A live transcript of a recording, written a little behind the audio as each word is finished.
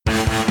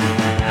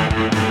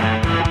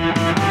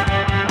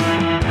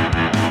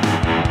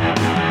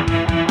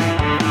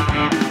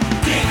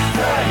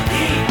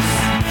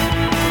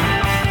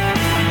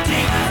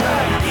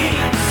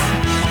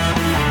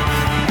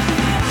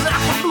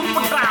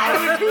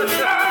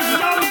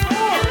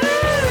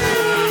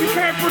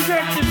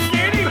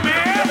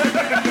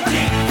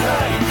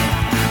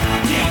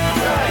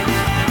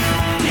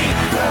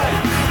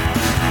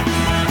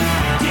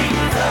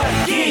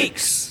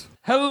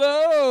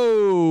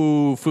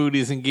Hello,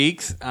 foodies and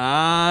geeks.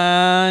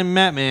 I'm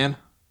Matt Man.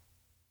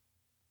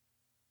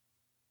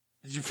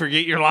 Did you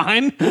forget your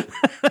line?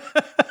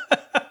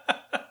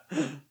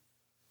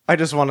 I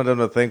just wanted him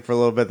to think for a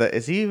little bit that,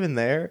 is he even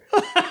there?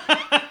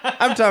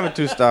 I'm Tom with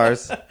 2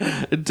 stars.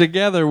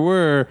 Together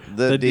we're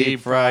The Deep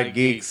Fried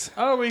Geeks.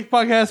 Oh, we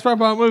podcast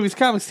about movies,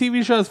 comics,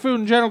 TV shows, food,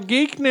 and general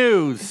geek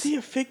news. Is he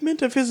a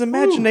figment of his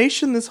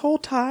imagination this whole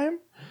time?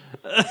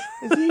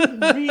 Is he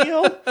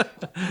real?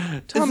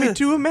 Tommy,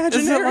 too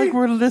imaginary? Is it like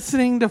we're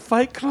listening to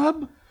Fight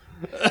Club?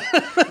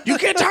 You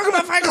can't talk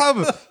about Fight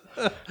Club!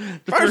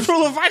 First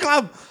rule of Fight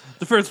Club!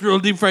 The first rule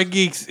of Deep Fried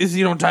Geeks is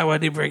you don't talk about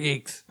Deep Fried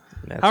Geeks.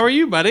 How are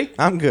you, buddy?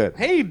 I'm good.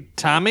 Hey,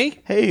 Tommy.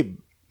 Hey,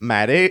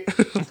 Maddie.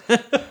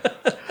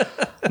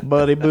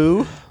 Buddy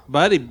Boo.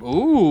 Buddy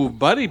boo, huh?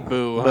 Buddy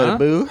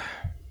Boo.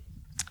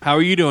 How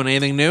are you doing?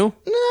 Anything new?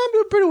 No, I'm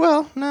doing pretty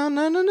well.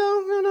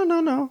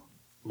 No.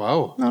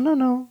 Whoa.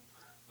 No.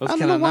 That's I don't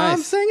kind know of why nice.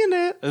 I'm singing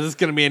it. Is this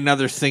going to be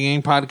another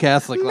singing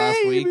podcast like last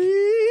week?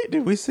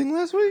 Did we sing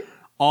last week?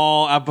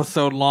 All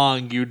episode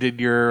long, you did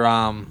your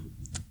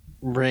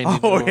Randy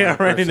Newman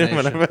Randy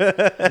Newman. impersonation.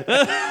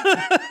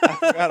 I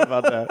forgot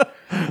about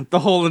that. The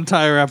whole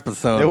entire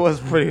episode. It was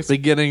pretty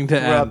beginning to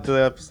throughout end.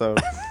 the episode.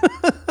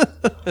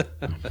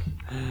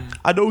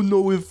 I don't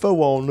know if I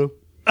wanna.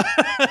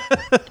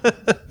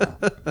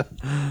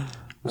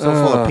 I'm so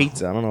full of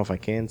pizza. I don't know if I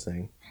can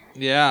sing.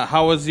 Yeah.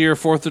 How was your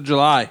 4th of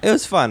July? It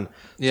was fun.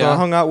 Yeah. So I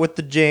hung out with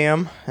the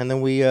jam, and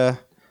then we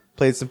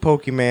played some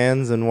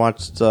Pokemans and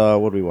watched. What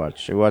did we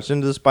watch? We watched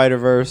Into the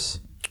Spider-Verse.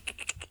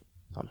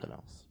 Something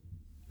else.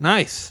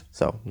 Nice.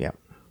 So yeah,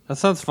 That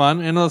sounds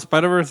fun. Into the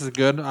Spider-Verse is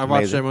good. I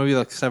watched Amazing. that movie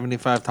like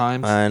 75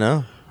 times. I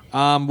know.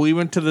 We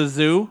went to the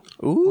zoo.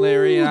 Ooh,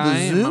 Larry and I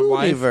the and my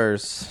wife.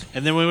 Zooverse.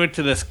 And then we went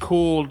to this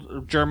cool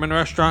German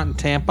restaurant in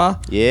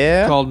Tampa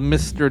Yeah. called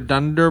Mr.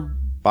 Dunderbox.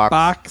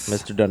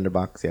 Mr.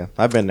 Dunderbox. Yeah,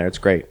 I've been there. It's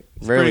great.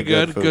 Pretty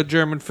good. food. Good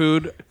German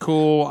food.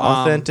 Cool.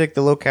 Authentic.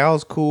 The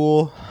locale's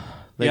cool.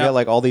 They Yep. got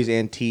like all these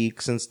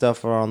antiques and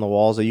stuff on the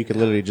walls that you could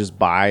literally just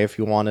buy if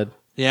you wanted.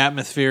 The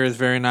atmosphere is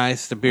very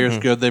nice. The beer's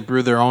good. They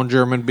brew their own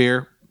German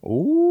beer.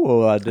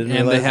 Ooh, I didn't And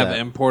realize they have that.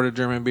 imported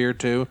German beer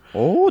too.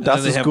 Oh, And then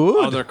that they is have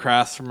good. other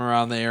crafts from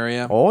around the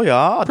area. Oh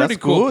yeah, Pretty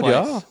that's cool good.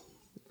 place. Yeah,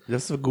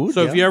 that's good.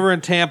 So yeah. if you're ever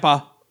in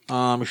Tampa,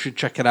 you should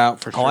check it out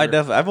for sure. Oh,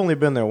 I've only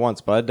been there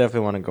once, but I definitely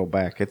want to go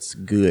back. It's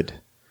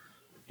good.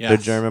 Yes. The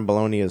German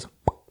bologna is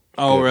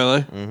Oh,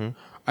 really? Mm-hmm.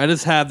 I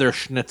just had their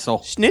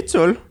schnitzel.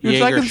 schnitzel. You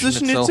Jaeger like the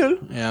schnitzel?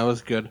 Yeah, it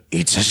was good.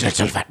 Eat a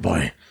schnitzel, fat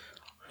boy.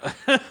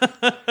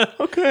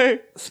 Okay.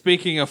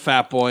 Speaking of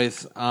fat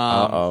boys,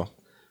 Uh-oh.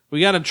 we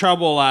got in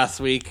trouble last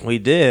week We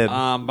did.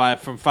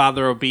 from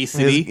Father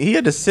Obesity. He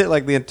had to sit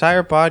like the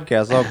entire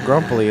podcast all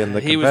grumpily in the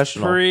He was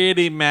confessional.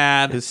 pretty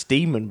mad. He's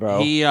steaming,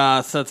 bro. He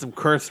said some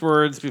curse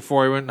words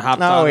before he went and hopped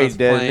No, on he his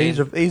didn't.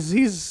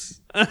 plane.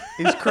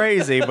 He's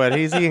crazy, but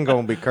he ain't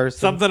gonna be cursing.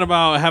 Something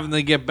about having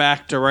to get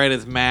back to write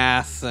his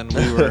mass, and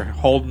we were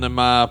holding him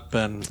up,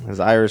 and His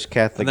Irish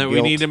Catholic then guilt.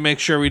 we need to make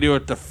sure we do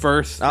it the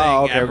first thing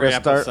Oh, okay. We're every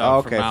gonna start. episode Oh,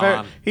 okay, from now fair.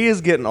 on. He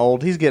is getting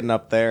old. He's getting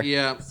up there.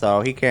 Yeah.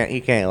 So he can't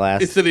He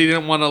last. said he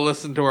didn't want to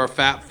listen to our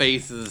fat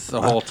faces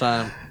the whole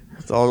time.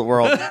 We're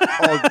all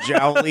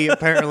jowly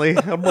apparently.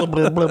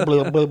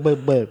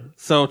 All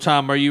So,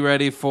 Tom, are you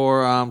ready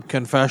for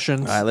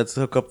confessions? right, let's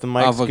hook up the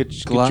Of a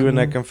mics. Get you in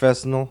that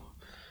confessional.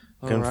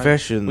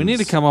 Confessions. We need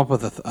to come up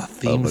with a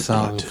theme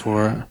song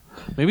for it.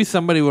 Maybe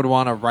somebody would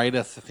want to write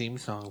us a theme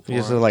song for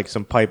Just it. like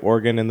some pipe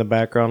organ in the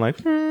background, like.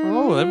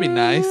 Oh, that'd be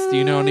nice. Do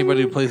you know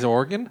anybody who plays the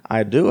organ?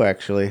 I do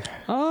actually.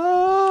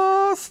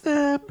 Oh,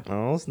 snap.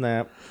 Oh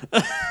snap!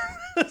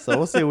 So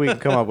we'll see what we can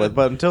come up with.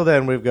 But until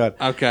then, we've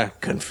got Okay.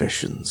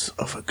 Confessions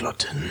of a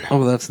Glutton.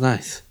 Oh, that's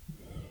nice.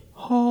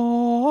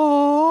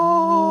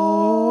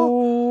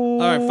 All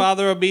right,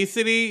 Father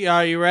Obesity,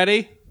 are you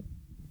ready?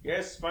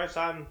 Yes, my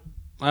son.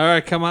 All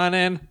right, come on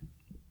in.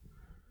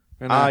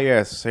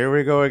 Yes. Here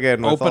we go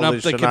again. With Open all up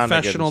these the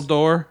confessional shenanigans.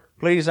 door.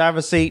 Please have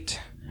a seat.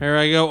 Here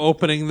I go,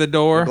 opening the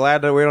door.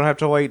 Glad that we don't have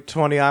to wait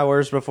 20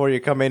 hours before you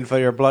come in for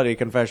your bloody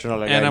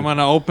confessional again. And I'm going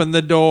to open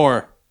the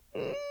door.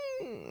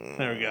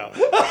 There we go.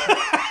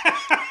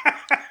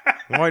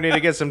 We might need to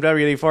get some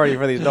WD-40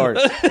 for these doors.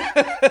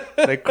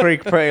 They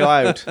creak pretty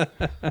loud.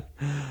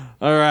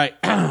 All right.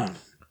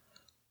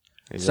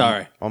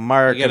 Sorry.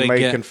 American-made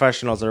get-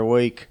 confessionals are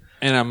weak.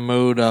 In a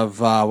mood of,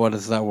 what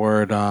is that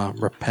word?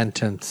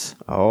 Repentance.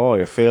 Oh,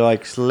 you feel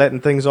like letting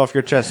things off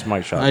your chest,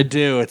 my son. I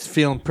do. It's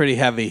feeling pretty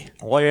heavy.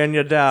 Weighing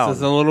you This down.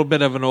 is a little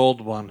bit of an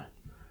old one.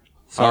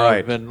 So All right.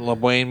 I've been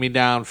weighing me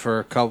down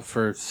for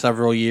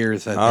several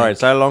years, I think. All right,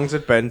 so how long's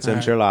it been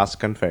since your last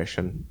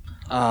confession?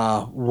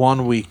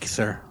 1 week,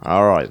 sir.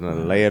 All right,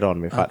 then lay it on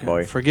me, fat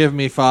boy. Forgive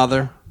me,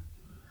 Father,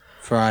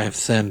 for I have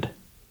sinned.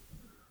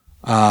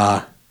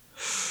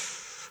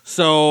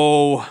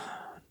 So,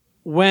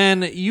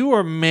 when you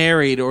are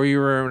married or you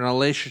were in a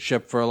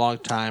relationship for a long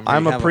time, or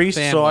I'm you a have priest,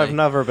 so family- I've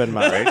never been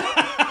married.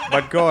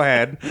 But go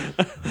ahead.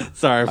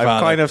 Sorry, Father.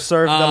 I've kind of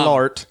served the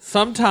Lord.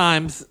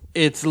 Sometimes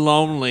it's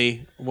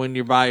lonely when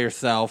you're by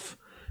yourself,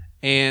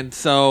 And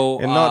so,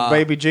 And not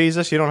baby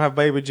Jesus. You don't have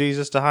baby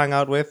Jesus to hang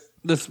out with.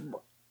 This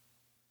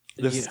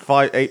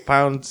 8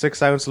 pound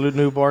 6 ounce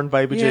newborn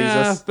baby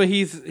Jesus. but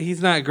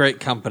he's not great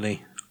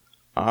company.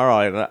 All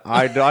right,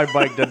 I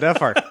beg to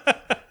differ.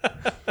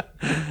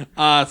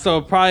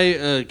 So probably,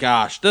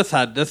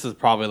 this is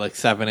probably like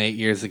 7-8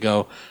 years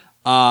ago.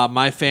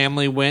 My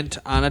family went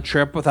on a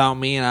trip without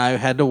me, and I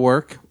had to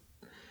work.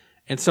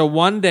 And so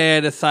one day I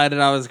decided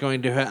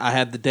I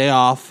had the day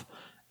off,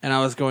 and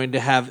I was going to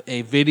have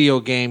a video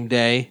game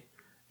day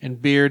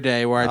and beer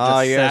day where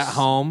I just sat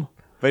home.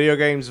 Video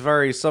games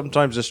very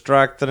sometimes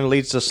distracting and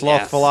leads to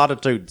slothful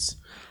attitudes.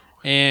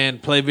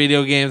 And play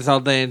video games all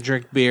day and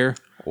drink beer.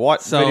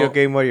 What video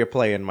game were you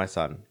playing, my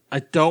son? I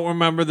don't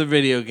remember the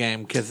video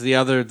game because the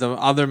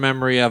other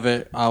memory of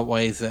it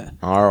outweighs it.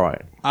 All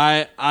right.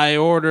 I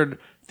ordered.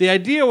 The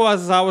idea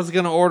was I was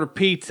going to order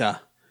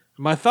pizza.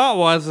 My thought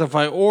was if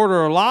I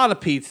order a lot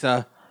of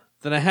pizza,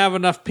 then I have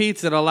enough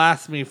pizza to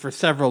last me for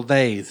several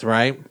days,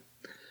 right?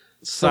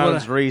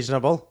 Sounds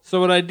reasonable. So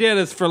what I did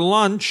is for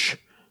lunch,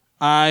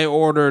 I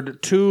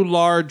ordered 2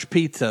 large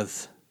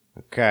pizzas.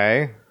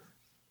 Okay.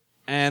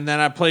 And then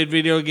I played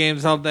video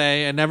games all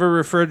day. I never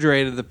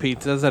refrigerated the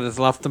pizzas. I just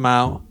left them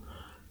out.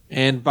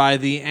 And by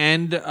the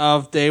end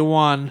of day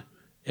 1,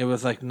 it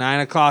was like 9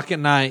 o'clock at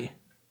night.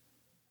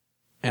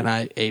 And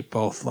I ate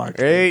both large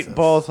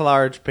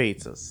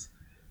pizzas.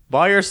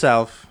 By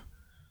yourself.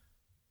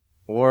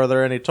 Were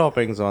there any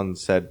toppings on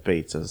said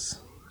pizzas?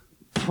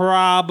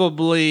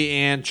 Probably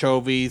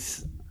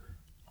anchovies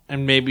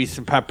and maybe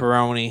some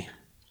pepperoni.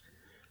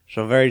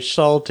 So very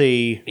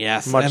salty.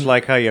 Yes. Much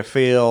like how you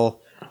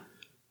feel.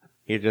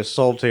 You're just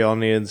salty on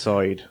the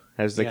inside,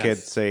 as the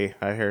kids say.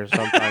 I hear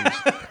sometimes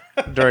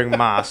during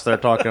Mass they're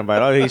talking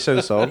about, oh, he's so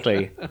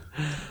salty.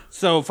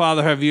 So,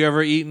 Father, have you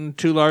ever eaten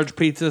 2 large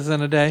pizzas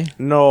in a day?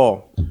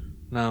 No.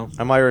 No.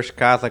 I'm Irish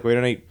Catholic. We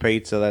don't eat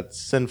pizza.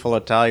 That's sinful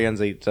Italians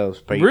eat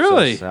those pizzas.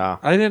 Really? Yeah.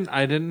 I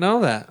didn't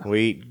know that.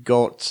 We eat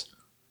goats.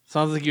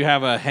 Sounds like you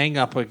have a hang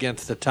up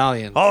against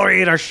Italians. Oh,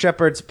 we eat our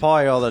shepherd's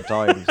pie all the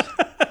time.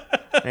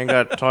 Ain't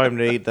got time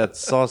to eat that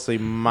saucy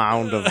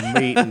mound of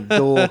meat and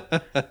dough.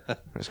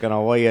 It's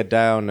gonna weigh you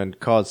down and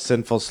cause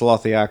sinful,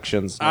 slothy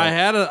actions. I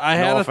had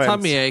a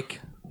tummy ache.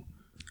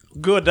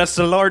 Good, that's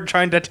the Lord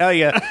trying to tell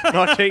you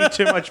not to eat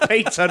too much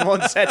pizza in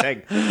one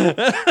setting.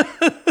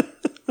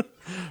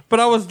 But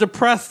I was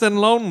depressed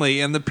and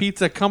lonely, and the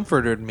pizza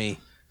comforted me.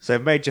 So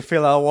it made you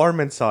feel all warm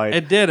inside.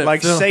 It did.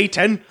 Like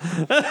Satan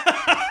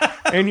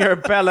in your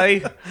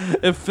belly.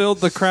 It filled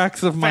the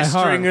cracks of my heart,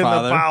 Festering in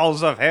Father. the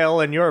bowels of hell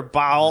in your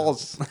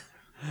bowels.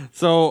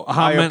 So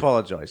I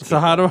apologize. So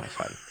how do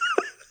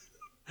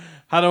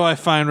I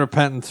find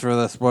repentance for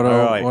this? What do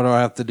I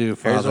have to do,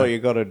 Father? Here's what you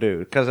got to do.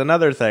 Because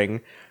another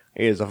thing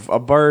is a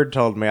bird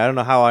told me, I don't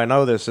know how I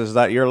know this, is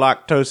that you're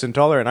lactose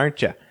intolerant,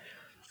 aren't you?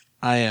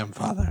 I am,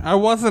 Father. I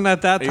wasn't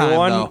at that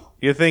time, though.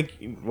 You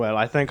think, well,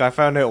 I think I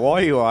found out why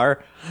you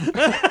are.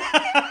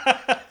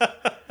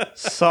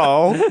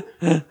 So,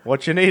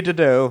 what you need to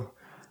do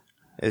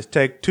is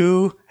take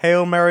 2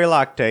 Hail Mary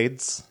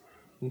Lactades.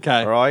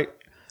 Okay. All right?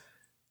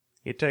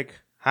 You take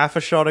half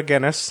a shot of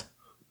Guinness,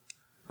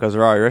 because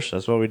we're Irish,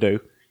 that's what we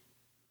do.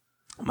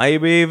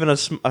 Maybe even a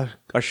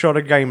shot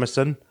of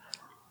Jameson.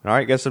 All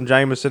right, get some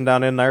Jameson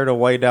down in there to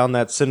weigh down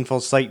that sinful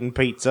Satan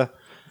pizza.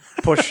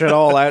 Push it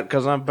all out,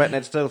 because I'm betting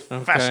it's still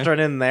festering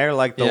in there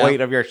like the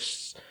weight of your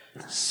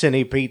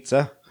sinny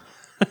pizza.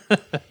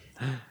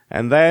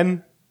 And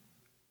then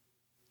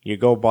you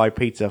go buy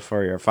pizza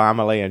for your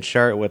family and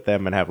share it with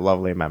them and have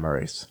lovely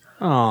memories.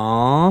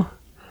 Aww.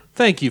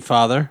 Thank you,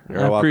 Father.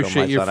 You're welcome,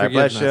 appreciate my your son.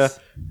 forgiveness. I bless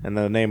you in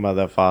the name of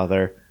the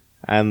Father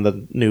and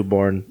the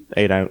newborn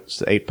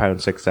 8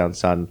 pound 6 ounce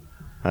son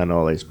and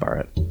Holy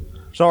Spirit.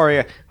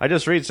 Sorry, I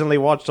just recently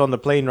watched on the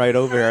plane ride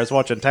over here. I was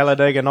watching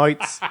Talladega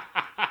Nights,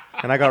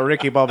 and I got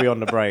Ricky Bobby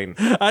on the brain.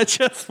 I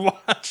just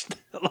watched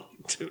it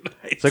like 2 nights.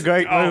 It's a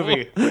great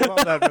movie. I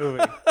love that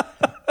movie.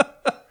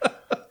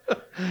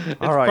 It's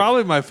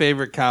probably my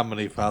favorite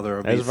comedy, Father.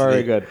 Obesity. It's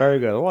very good. Very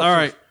good. All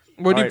right.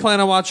 What do you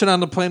plan on watching on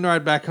the plane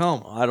ride back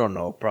home? I don't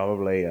know.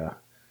 Probably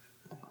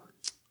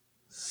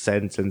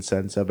Sense and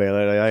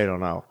Sensibility. I don't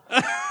know.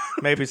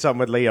 Maybe something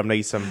with Liam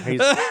Neeson.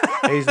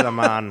 He's the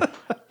man.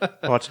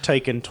 Watch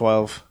Taken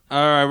 12. All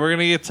right. We're going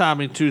to get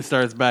Tommy 2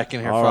 stars back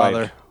in here, All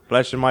Father. Right.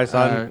 Bless you, my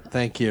son. All right.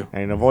 Thank you.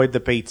 And avoid the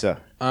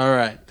pizza. All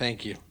right.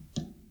 Thank you.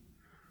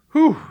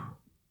 Whew.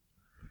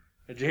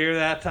 Did you hear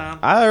that, Tom?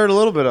 I heard a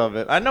little bit of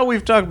it. I know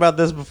we've talked about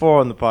this before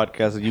on the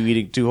podcast, of you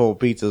eating 2 whole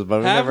pizzas,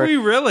 but we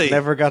really?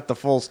 Never got the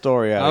full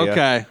story out of you.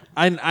 Okay.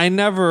 I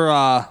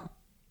never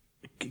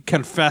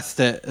confessed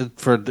it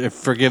for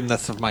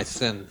forgiveness of my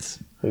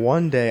sins.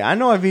 One day. I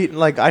know I've eaten,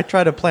 I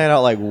try to plan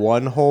out,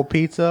 1 whole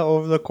pizza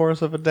over the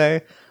course of a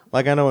day.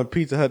 I know when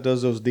Pizza Hut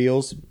does those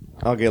deals,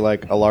 I'll get,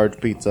 a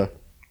large pizza.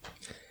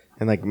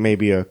 And,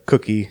 maybe a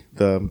cookie,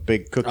 the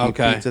big cookie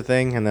pizza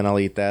thing, and then I'll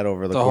eat that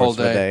over the course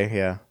of a day.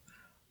 Yeah.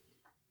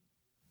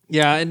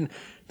 Yeah, and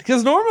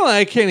because normally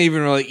I can't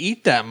even really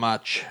eat that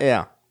much.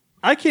 Yeah.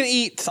 I can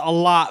eat a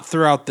lot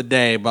throughout the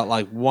day, but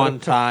like one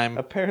time.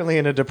 Apparently,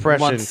 in a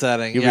depression, One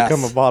setting, you yes.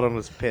 become a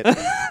bottomless pit.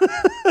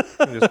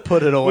 You just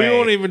put it away. We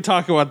won't even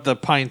talk about the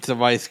pints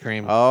of ice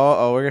cream.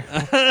 We're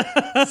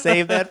gonna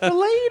save that for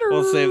later.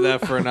 We'll save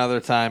that for another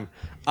time.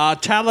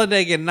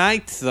 Talladega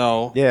Nights,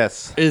 though,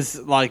 Yes, is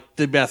like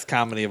the best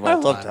comedy of all I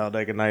time. love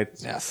Talladega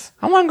Nights. Yes.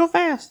 I want to go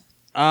fast.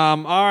 All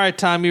right,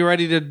 Tom, you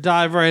ready to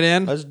dive right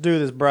in? Let's do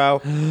this,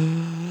 bro.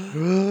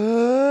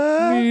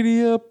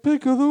 Media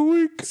pick of the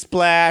week.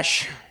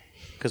 Splash,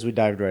 because we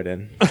dived right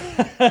in.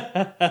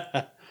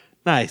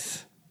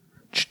 Nice.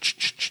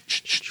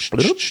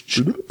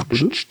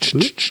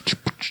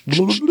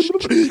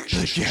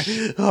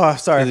 Oh,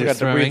 sorry, I Is it forgot to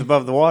swimming? breathe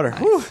above the water.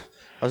 Whew.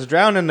 I was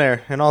drowning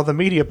there in all the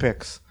media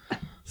picks.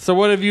 So,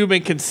 what have you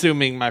been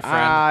consuming, my friend?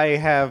 I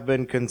have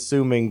been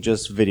consuming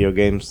just video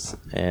games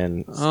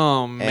and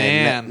Oh,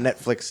 man. and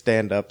Netflix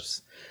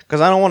stand-ups because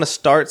I don't want to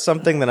start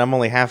something that I'm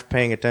only half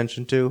paying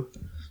attention to.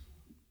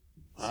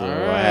 So All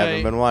I haven't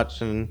right. been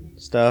watching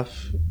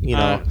stuff, you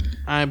know.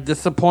 I'm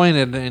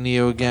disappointed in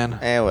you again.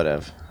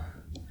 Whatever.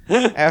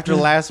 After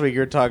last week,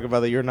 you were talking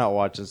about that you're not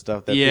watching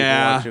stuff that people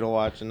Yeah. want you to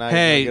watch, and now you're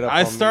Hey, gonna get up I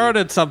on me.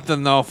 started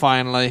something, though,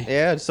 finally.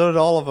 Yeah, so did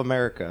all of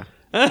America.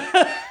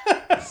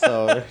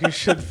 So you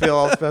should feel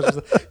all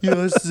special.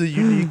 This is a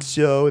unique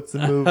show. It's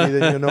a movie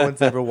that no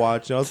one's ever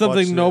watched. I was watching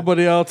Something it.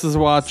 nobody else is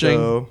watching.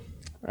 So, all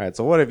right.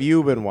 So what have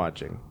you been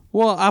watching?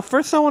 Well,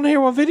 first I want to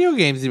hear what video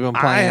games you've been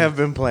playing. I have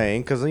been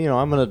playing because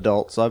I'm an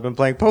adult, so I've been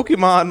playing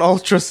Pokemon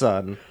Ultra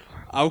Sun.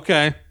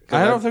 Okay.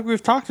 I don't think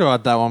we've talked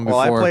about that one before.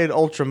 Well, I played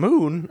Ultra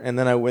Moon, and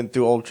then I went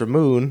through Ultra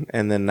Moon,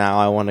 and then now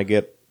I want to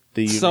get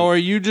the So are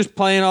you just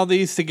playing all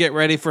these to get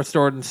ready for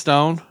Sword and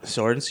Stone?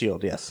 Sword and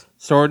Shield. Yes.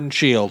 Sword and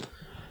Shield.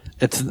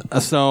 It's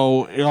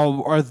so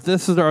are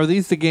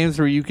these the games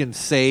where you can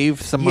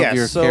save some of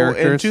your so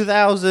characters? in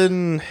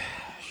 2000, I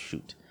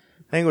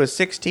think it was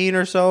 16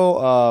 or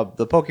so,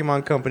 the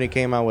Pokemon Company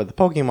came out with the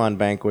Pokemon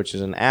Bank, which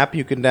is an app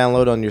you can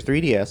download on your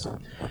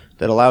 3DS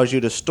that allows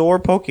you to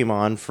store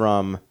Pokemon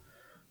from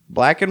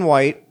Black and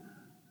White,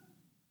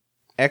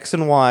 X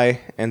and Y,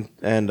 and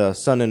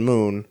Sun and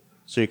Moon,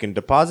 so you can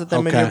deposit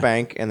them in Okay. your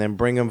bank and then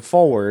bring them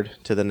forward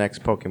to the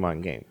next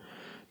Pokemon game.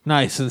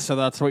 Nice, and so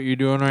that's what you're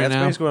doing right That's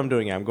now? basically what I'm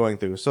doing. Yeah, I'm going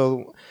through.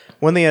 So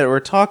when they were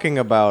talking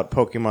about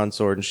Pokemon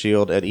Sword and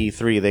Shield at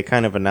E3, they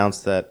kind of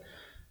announced that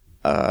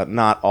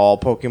not all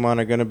Pokemon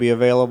are going to be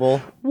available,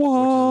 which is a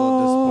little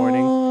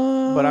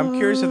disappointing. But I'm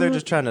curious if they're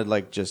just trying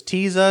to just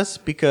tease us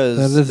because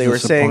That is they were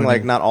saying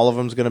disappointing. not all of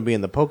them's going to be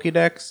in the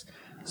Pokédex.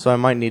 So I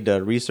might need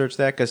to research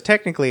that because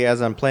technically,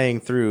 as I'm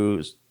playing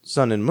through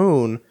Sun and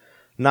Moon,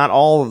 not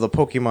all of the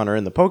Pokemon are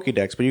in the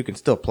Pokédex, but you can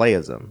still play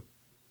as them.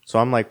 So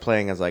I'm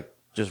playing as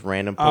just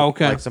random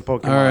okay. some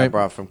Pokemon All right. I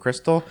brought from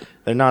Crystal.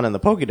 They're not in the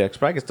Pokédex,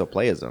 but I can still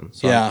play as them.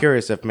 So Yeah. I'm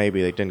curious if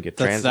maybe they didn't get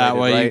That's translated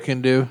that way right. you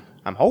can do.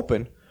 I'm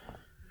hoping.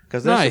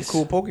 Because there's Nice.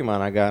 some cool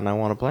Pokemon I got and I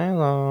want to play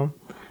them.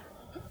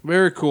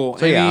 Very cool.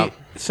 So, yeah.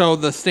 So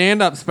the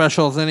stand-up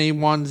specials, any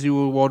ones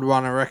you would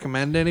want to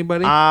recommend to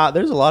anybody?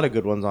 There's a lot of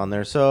good ones on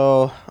there.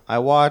 So I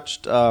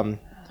watched Adam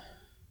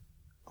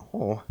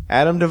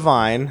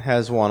Devine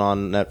has one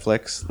on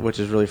Netflix, which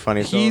is really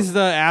funny. He's the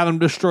Adam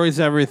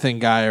Destroys Everything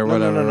guy or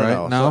whatever,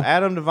 right? So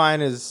Adam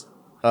Devine is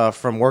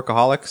from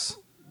Workaholics.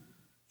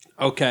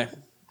 Okay.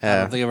 I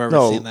don't think I've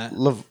ever seen that.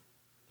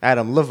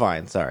 Adam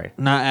Levine, sorry.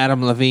 Not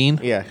Adam Levine.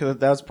 Yeah,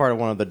 that was part of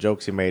one of the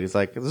jokes he made. He's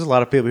like, there's a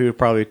lot of people who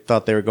probably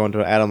thought they were going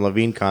to an Adam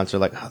Levine concert,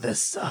 like, oh,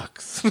 this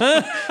sucks. So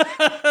yeah,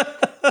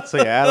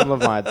 Adam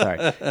Levine, sorry.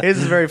 His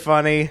is very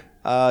funny.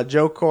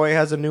 Joe Coy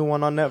has a new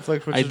one on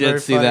Netflix, which I is very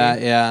did see funny.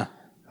 that, yeah.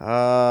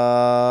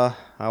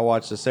 I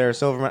watched the Sarah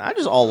Silverman. I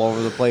just all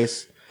over the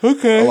place.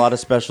 Okay. A lot of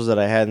specials that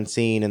I hadn't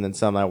seen, and then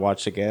some I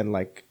watched again,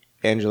 like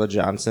Angela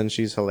Johnson.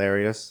 She's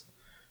hilarious.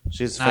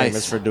 She's famous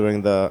Nice. for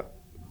doing the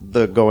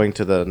going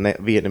to the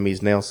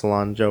Vietnamese nail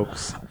salon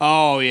jokes.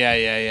 Oh,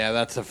 yeah.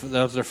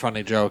 Those are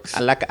funny jokes. I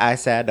like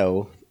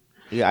eyeshadow.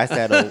 Yeah,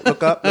 eyeshadow.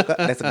 Look up.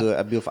 That's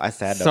a beautiful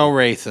eyeshadow. So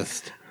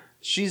racist.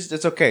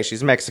 It's okay.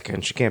 She's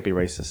Mexican. She can't be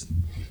racist.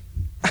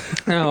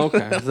 Oh,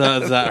 okay. Is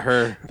that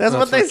her? That's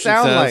what they she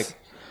sound says? like.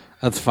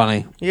 That's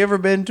funny. You ever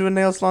been to a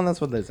nail salon? That's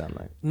what they sound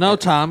like. No,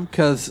 Tom,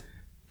 because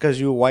Because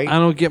you white. I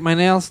don't get my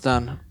nails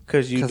done.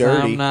 Because you Because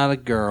dirty. I'm not a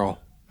girl.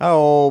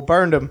 Oh,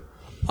 burned him.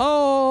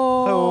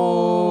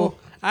 Oh.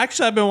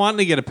 Actually, I've been wanting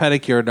to get a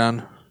pedicure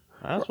done.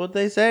 That's what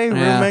they say. Real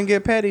Yeah. men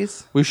get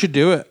petties. We should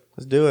do it.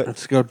 Let's do it.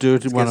 Let's go do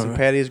it. Get some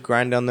petties,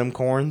 grind down them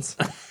corns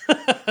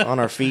on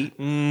our feet.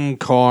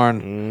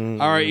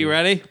 Corn. All right, you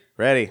ready?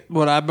 Ready.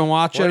 What I've been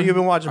watching? What have you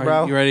been watching, Are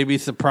bro? You ready to be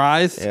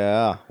surprised?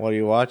 Yeah. What are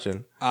you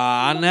watching?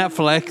 On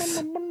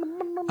Netflix,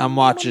 I'm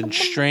watching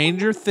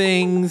Stranger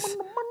Things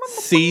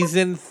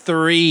Season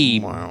 3,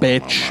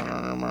 bitch.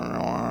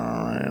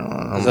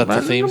 Is that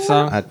the theme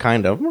song?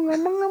 Kind of. You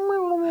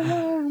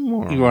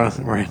want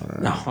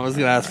to? No, I was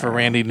going to ask for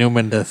Randy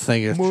Newman to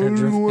sing it.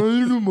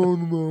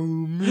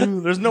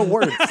 There's no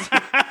words.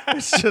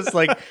 It's just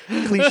like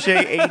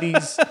cliche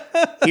 80s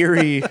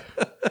eerie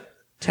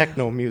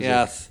techno music.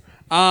 Yes.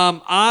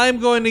 I'm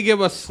going to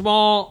give a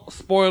small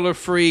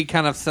spoiler-free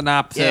kind of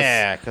synopsis.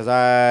 Yeah, because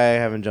I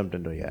haven't jumped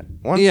into it yet.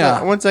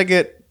 Once I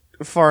get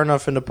far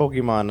enough into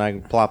Pokemon, I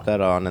can plop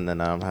that on, and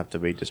then I don't have to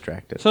be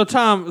distracted. So,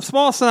 Tom,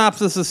 small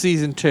synopsis of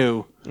season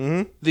 2.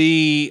 Mm-hmm.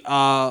 The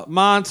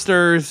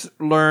monsters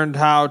learned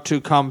how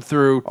to come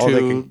through to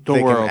the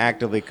they world. can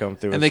actively come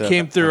through. And they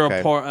came through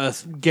a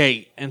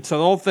gate. And so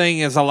the whole thing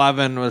is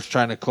 11 was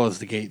trying to close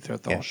the gate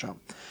throughout the whole show.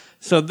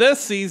 So this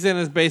season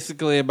is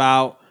basically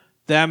about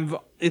them.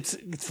 It's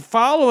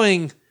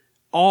following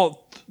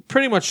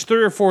pretty much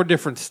 3 or 4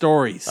 different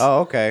stories. Oh,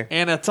 okay.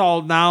 And it's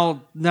all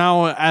now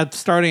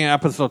starting at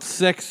episode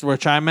 6,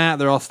 which I'm at,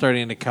 they're all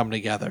starting to come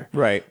together.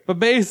 Right. But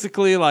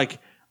basically, like,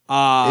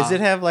 does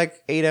it have like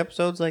 8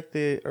 episodes like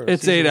the?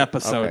 It's season? 8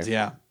 episodes, Okay.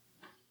 yeah.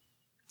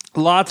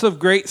 Lots of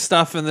great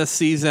stuff in this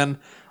season.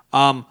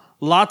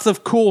 Lots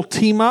of cool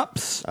team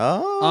ups.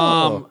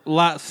 Oh.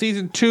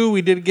 Season 2,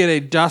 we did get a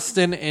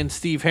Dustin and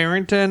Steve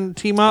Harrington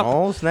team up.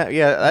 Oh snap!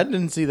 Yeah, I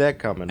didn't see that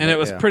coming. And it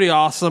was pretty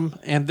awesome.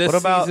 And this What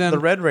about season, the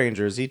Red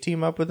Ranger? Does he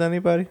team up with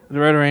anybody? the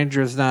Red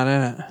Ranger is not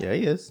in it. Yeah,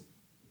 he is.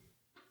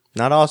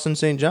 Not Austin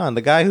St. John.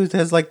 The guy who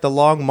has like the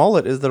long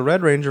mullet is the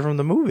Red Ranger from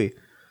the movie.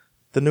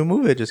 The new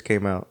movie that just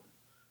came out.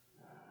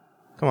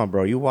 Come on,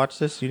 bro. You watched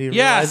this? You didn't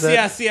realize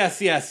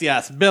that?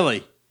 Yes.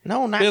 Billy.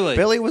 No, not Billy.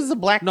 Billy was the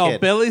black No, kid.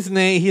 Billy's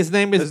name. His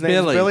name is His name's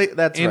Billy. Billy?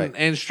 That's right.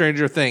 In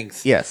Stranger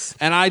Things. Yes.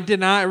 And I did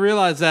not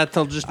realize that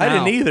till just now. I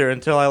didn't either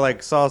until I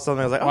like saw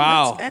something. I was like, oh,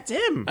 Wow. that's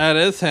him. That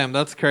is him.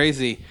 That's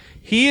crazy.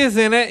 He is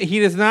in it. He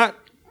does not.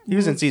 He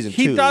was in season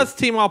 2. He does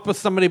team up with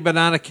somebody, but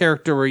not a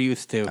character we're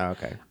used to. Oh,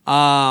 okay.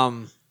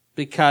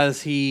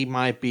 Because he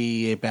might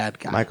be a bad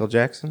guy. Michael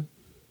Jackson?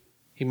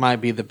 He might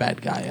be the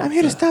bad guy. I'm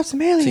here to stop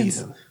some aliens.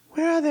 season.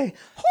 Where are they?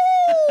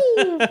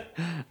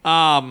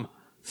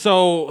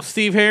 So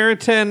Steve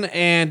Harrington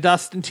and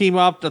Dustin team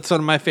up. That's one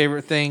of my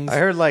favorite things. I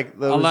heard like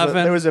there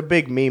 11. was a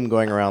big meme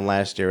going around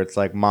last year. It's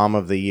like Mom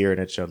of the Year, and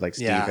it showed like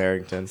Steve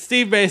Harrington.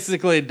 Steve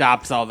basically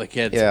adopts all the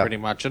kids pretty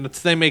much, and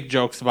they make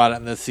jokes about it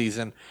in this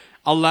season.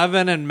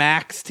 11 and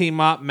Max team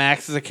up.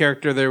 Max is a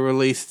character they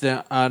released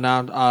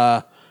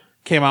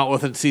came out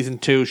with in season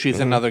 2.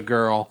 She's another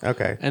girl.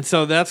 Okay. And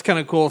so that's kind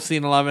of cool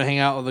seeing 11 hang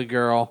out with a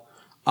girl.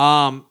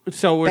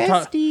 So we're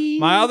talking.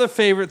 My other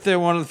favorite thing,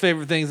 one of the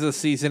favorite things of the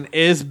season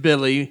is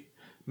Billy,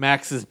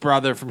 Max's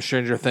brother from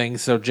Stranger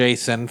Things. So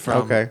Jason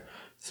from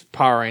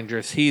Power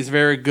Rangers. He's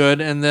very good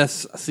in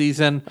this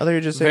season. I thought you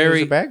were just saying he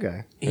was a bad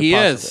guy. He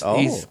is. Oh.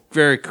 He's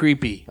very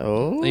creepy.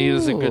 Oh. He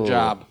does a good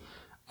job.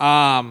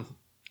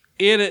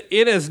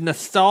 It is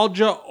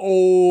nostalgia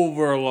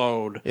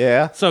overload.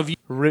 Yeah. So if you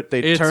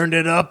They turned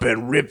it up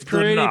and ripped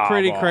the knob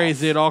pretty off.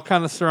 crazy. It all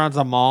kind of surrounds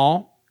a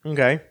mall.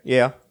 Okay.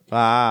 Yeah.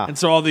 Ah. And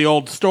so all the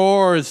old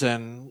stores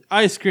and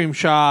ice cream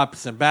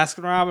shops and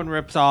Baskin Robbins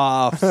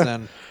rips-offs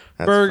and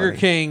Burger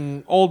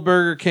King, old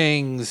Burger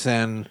Kings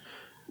and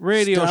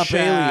Radio Stop Shacks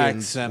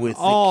aliens and with the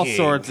all king.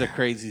 sorts of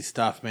crazy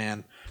stuff,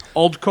 man.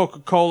 Old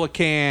Coca-Cola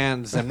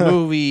cans and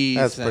movies.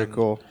 That's pretty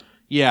cool.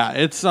 Yeah,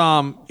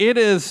 it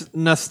is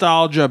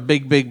nostalgia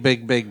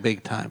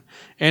big time.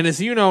 And as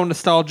you know,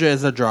 nostalgia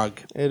is a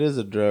drug. It is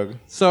a drug.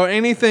 So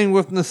anything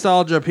with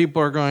nostalgia,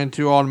 people are going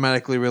to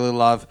automatically really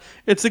love.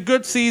 It's a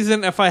good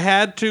season. If I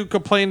had to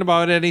complain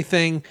about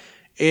anything,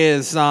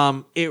 is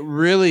it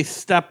really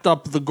stepped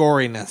up the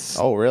goriness.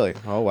 Oh, really?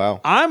 Oh, wow.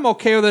 I'm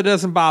okay with it. It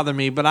doesn't bother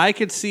me, but I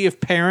could see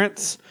if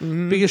parents,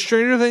 because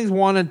Stranger Things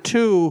 1 and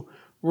 2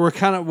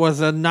 was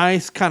a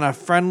nice kind of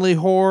friendly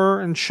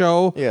horror and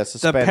show. Yeah,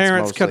 suspense that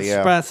parents mostly,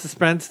 could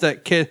suspense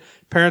that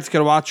parents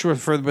could watch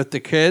with the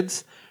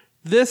kids.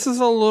 This is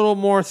a little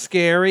more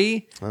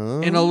scary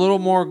and a little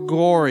more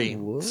gory.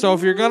 What? So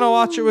if you're going to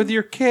watch it with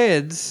your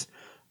kids,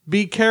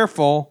 be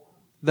careful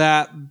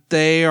that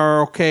they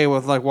are okay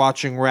with like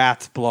watching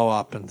rats blow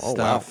up and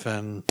stuff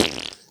and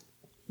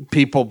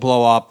people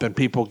blow up and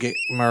people get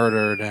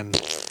murdered, and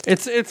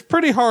it's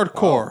pretty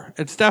hardcore. Wow.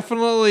 It's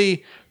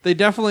definitely they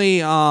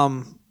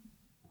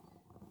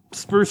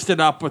spruced it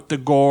up with the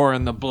gore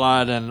and the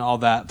blood and all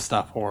that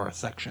stuff horror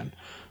section.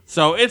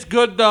 So it's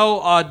good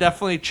though.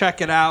 Definitely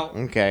check it out.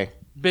 Okay.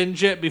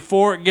 Binge it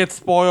before it gets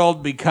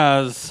spoiled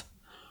because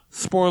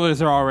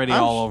spoilers are already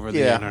all over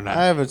the internet.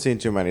 I haven't seen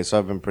too many, so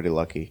I've been pretty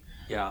lucky.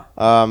 Yeah.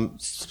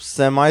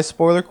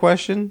 Semi-spoiler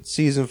question.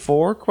 Season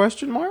 4 ?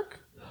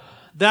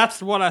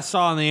 That's what I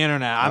saw on the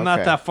internet. I'm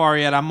not that far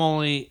yet. I'm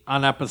only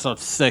on episode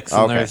 6,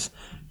 and there's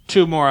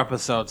 2 more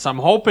episodes. So I'm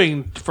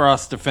hoping for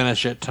us to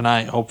finish it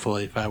tonight,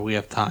 hopefully, if we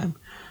have time.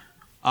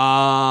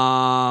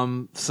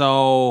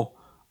 So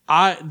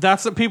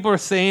that's what people are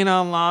saying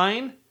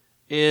online,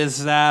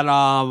 is that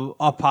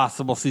a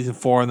possible season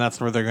 4, and that's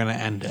where they're going to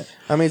end it.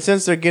 I mean,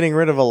 since they're getting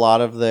rid of a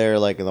lot of their,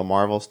 like, the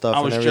Marvel stuff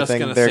and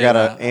everything, they're got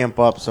to amp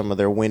up some of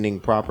their winning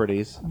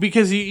properties.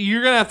 Because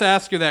you're going to have to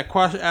ask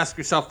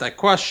yourself that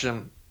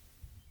question.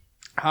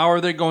 How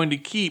are they going to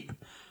keep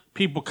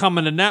people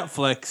coming to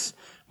Netflix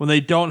when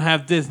they don't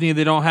have Disney,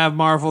 they don't have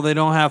Marvel, they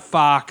don't have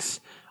Fox,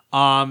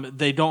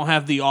 they don't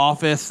have The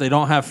Office, they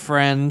don't have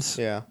Friends?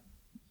 Yeah.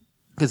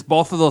 because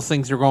both of those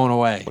things are going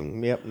away.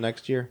 Yep,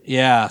 next year.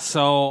 Yeah,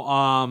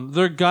 so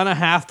they're gonna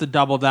have to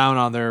double down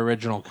on their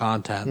original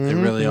content. They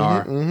really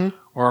are,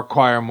 or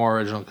acquire more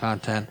original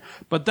content.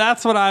 But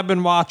that's what I've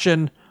been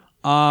watching,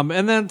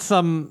 and then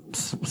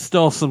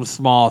still some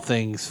small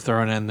things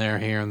thrown in there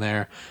here and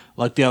there.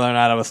 Like the other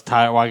night, I was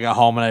tired when I got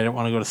home and I didn't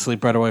want to go to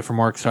sleep right away from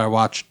work, so I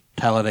watched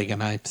Talladega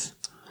Nights.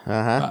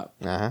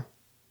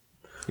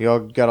 You all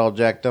got all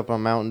jacked up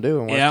on Mountain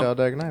Dew and watched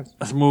Talladega Nights.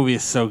 This movie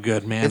is so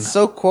good, man. It's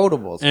so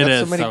quotable. It's got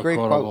so many great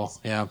quotable.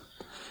 quotes. Yeah.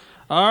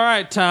 All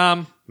right,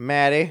 Tom.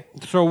 Maddie.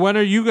 So when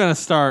are you going to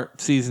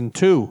start season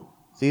 2?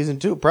 Season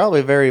 2,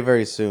 probably very,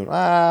 very soon.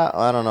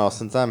 I don't know.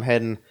 Since I'm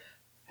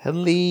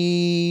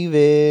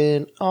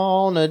leaving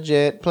on a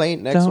jet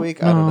plane next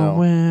week, I don't know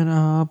when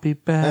I'll be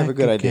back. I have a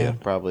good again. idea.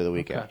 Probably the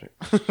week after.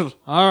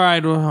 All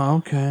right. Well,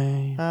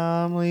 okay.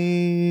 I'm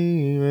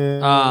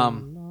leaving.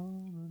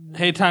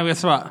 Hey, Tom.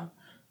 Guess what?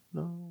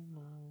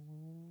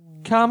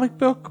 Comic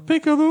book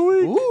pick of the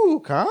week.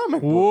 Ooh,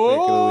 comic book pick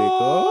of the week.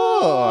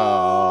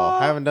 Oh,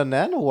 haven't done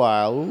that in a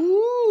while.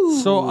 Ooh.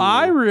 So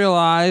I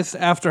realized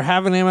after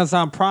having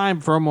Amazon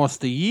Prime for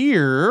almost a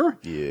year,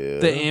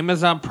 that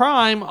Amazon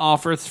Prime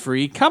offers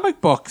free comic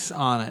books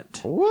on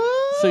it.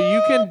 What? So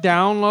you can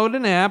download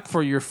an app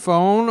for your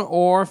phone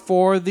or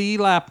for the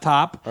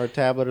laptop or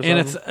tablet or something.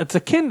 And it's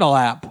a Kindle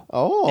app.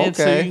 Oh, okay. And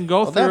so you can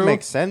go through. That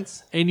makes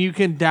sense. And you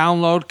can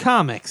download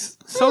comics.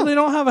 So they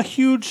don't have a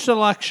huge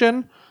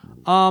selection.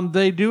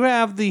 They do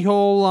have the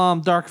whole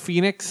Dark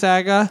Phoenix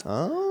saga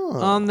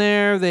on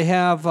there. They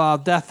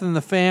have Death in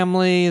the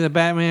Family, the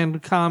Batman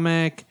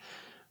comic.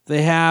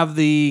 They have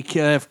the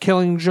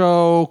Killing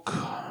Joke.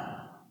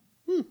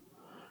 A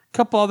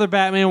couple other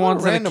Batman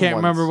ones that I can't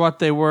remember what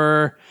they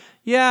were.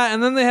 Yeah,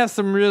 and then they have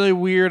some really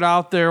weird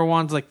out there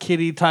ones like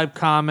Kitty type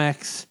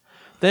comics.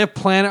 They have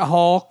Planet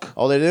Hulk.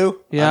 Oh, they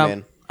do?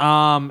 Yeah.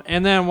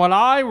 And then what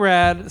I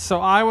read,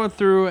 so I went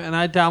through and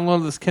I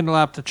downloaded this Kindle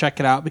app to check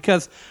it out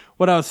because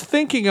what I was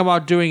thinking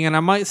about doing, and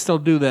I might still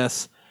do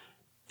this,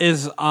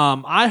 is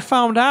I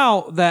found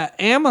out that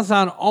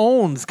Amazon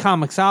owns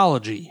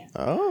Comixology.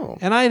 Oh.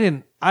 And I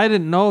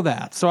didn't know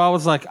that. So I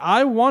was like,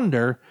 I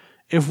wonder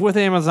if with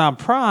Amazon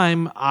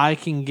Prime I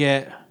can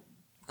get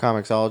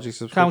Comixology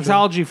subscription?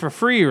 Comixology for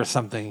free or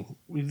something.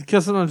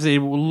 Because sometimes they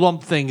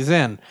lump things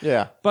in.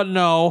 Yeah. But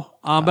no.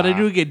 But I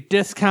do get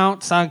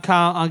discounts on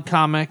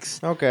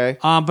comics. Okay.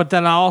 But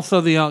then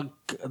also the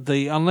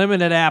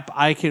unlimited app,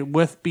 I could,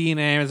 with being an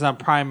Amazon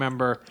Prime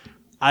member,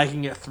 I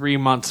can get 3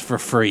 months for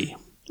free.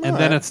 And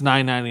then it's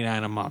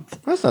 $9.99 a month.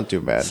 That's not too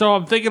bad. So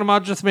I'm thinking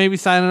about just maybe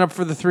signing up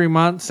for the 3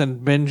 months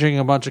and binging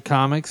a bunch of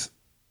comics.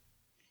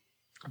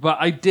 But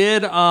I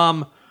did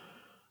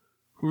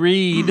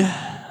read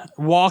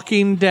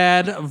Walking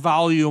Dead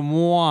Volume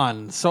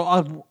 1.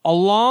 So a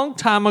long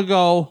time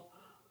ago,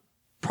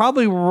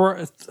 probably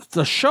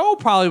the show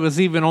probably was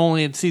even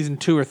only in season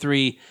 2 or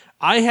 3.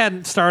 I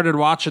hadn't started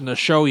watching the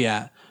show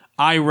yet.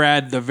 I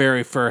read the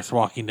very first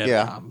Walking Dead.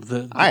 Yeah.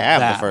 I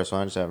have the first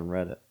one. I just haven't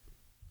read it.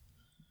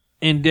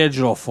 In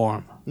digital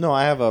form. No,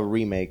 I have a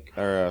remake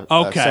or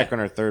a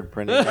second or third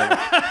printing. Dude,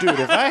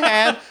 if I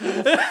had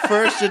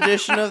first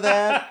edition of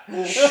that,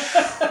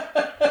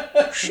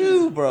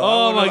 shoo, bro.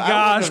 Oh my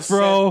gosh,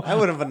 bro. I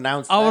would have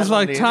announced that. I was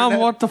like, Tom, internet.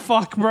 what the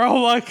fuck, bro?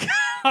 Like,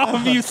 how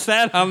have you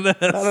sat on this?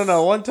 I don't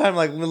know. One time,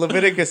 like,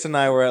 Leviticus and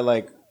I were at,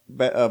 like,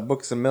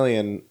 Books A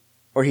Million,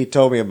 or he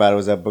told me about it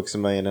was at Books A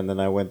Million, and then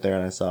I went there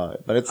and I saw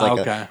it. But it's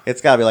like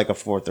it's got to be like a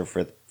fourth or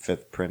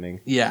fifth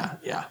printing. Yeah.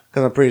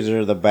 Because I'm pretty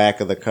sure the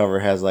back of the cover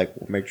has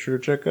like, make sure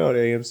to check out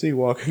AMC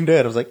Walking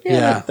Dead. I was like,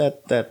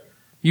 that.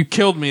 You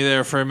killed me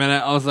there for a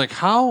minute. I was like,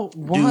 how?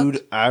 What?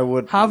 Dude, I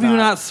would. How have you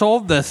not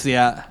sold this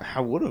yet?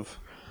 I would have.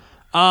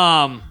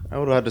 I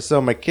would have had to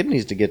sell my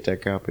kidneys to get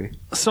that copy.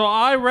 So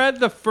I read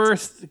the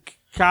first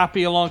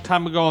copy a long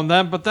time ago,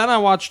 but then I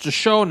watched the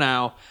show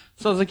now.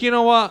 So I was like, you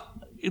know what?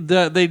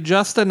 They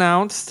just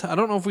announced. I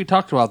don't know if we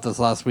talked about this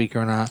last week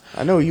or not.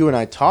 I know you and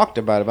I talked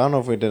about it, but I don't know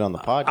if we did on the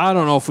podcast. I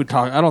don't know if we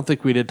talked. I don't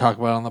think we did talk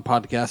about it on the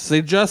podcast.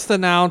 They just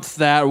announced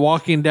that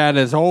Walking Dead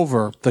is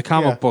over. The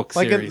comic book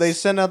series. Like they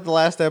sent out the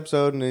last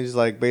episode, and he's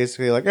like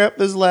basically like, "Yep,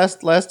 this is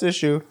last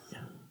issue."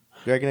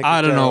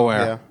 Out of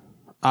nowhere. Yeah.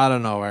 Out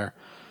of nowhere.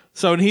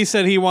 So he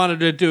said he wanted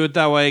to do it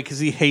that way because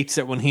he hates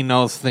it when he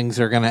knows things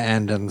are going to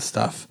end and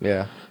stuff.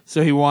 Yeah.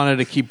 So he wanted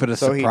to keep it a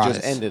surprise. So he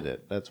just ended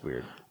it. That's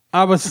weird.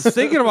 I was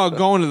thinking about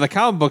going to the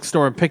comic book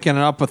store and picking it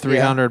up for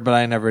 $300, but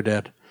I never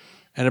did.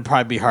 And it'd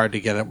probably be hard to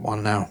get it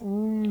one now.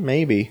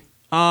 Maybe.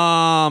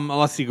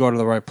 Unless you go to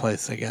the right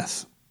place, I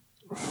guess.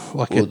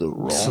 Like a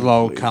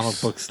slow comic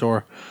book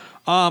store.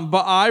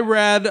 But I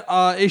read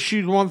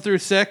issues 1 through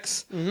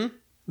 6. Mm-hmm.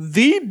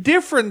 The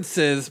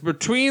differences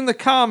between the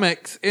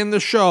comics in the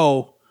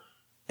show,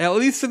 at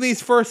least in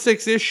these first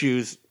 6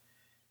 issues,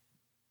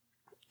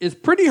 is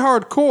pretty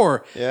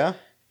hardcore. Yeah.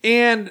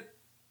 And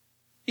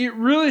it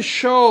really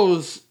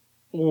shows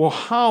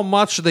how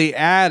much they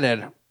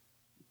added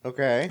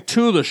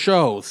to the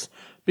shows.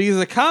 Because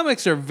the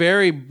comics are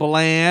very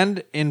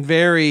bland and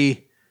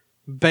very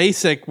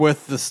basic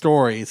with the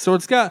story. So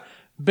it's got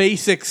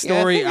basic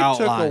story I think it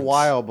outlines. took a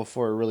while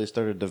before it really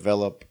started to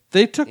develop.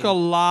 They took a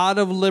lot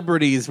of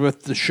liberties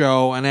with the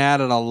show and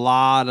added a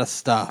lot of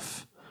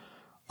stuff.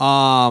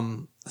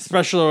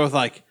 Especially with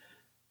like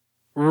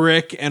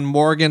Rick and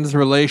Morgan's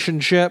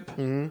relationship.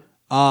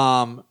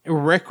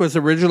 Rick was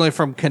originally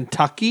from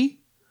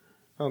Kentucky,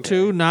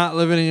 too, not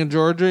living in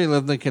Georgia. He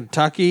lived in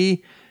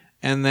Kentucky,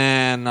 and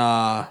then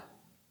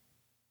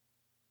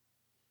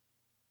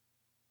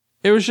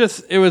it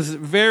was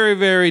very,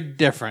 very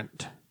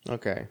different.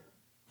 Okay.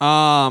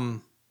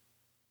 And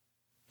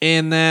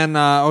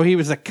then he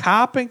was a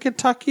cop in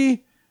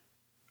Kentucky.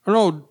 He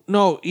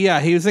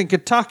was in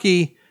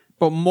Kentucky,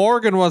 but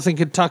Morgan was in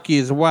Kentucky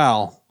as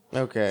well.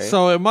 Okay.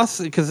 So it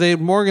must, because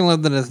Morgan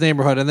lived in his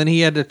neighborhood, and then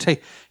he did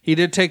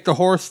take the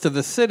horse to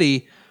the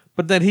city,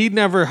 but then he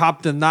never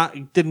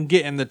didn't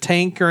get in the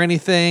tank or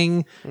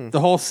anything. The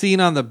whole scene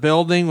on the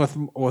building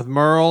with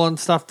Merle and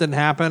stuff didn't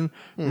happen.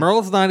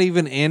 Merle's not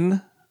even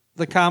in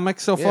the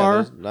comics so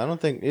far. I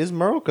don't think is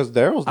Merle, because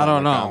Daryl's not I don't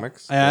in the know.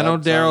 comics. Yeah, I know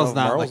Daryl's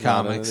not in Merle's the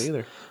comics not in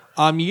it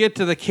either. You get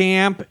to the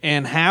camp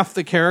and half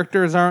the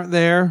characters aren't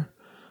there.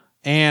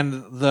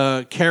 And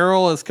the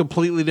Carol is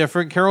completely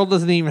different. Carol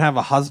doesn't even have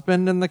a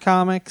husband in the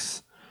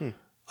comics.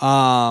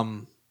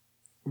 Very,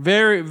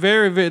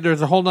 very, very,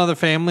 there's a whole nother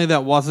family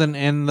that wasn't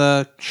in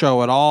the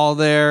show at all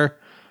there.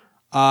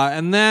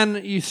 And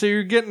then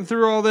you're getting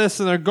through all this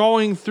and they're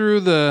going through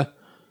the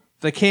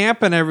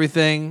camp and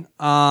everything.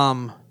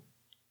 But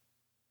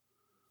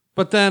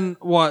then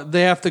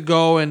they have to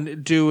go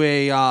and do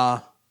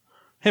him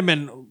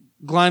and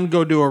Glenn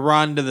go do a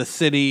run to the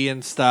city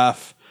and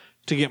stuff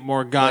to get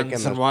more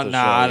guns and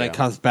whatnot. It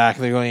comes back.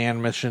 They go to the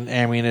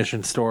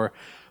ammunition store.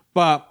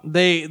 But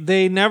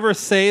they never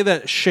say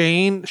that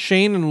Shane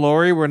and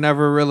Lori were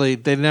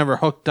they never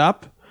hooked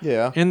up.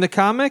 Yeah. In the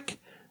comic,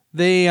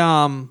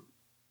 Shane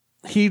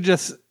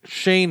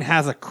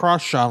has a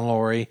crush on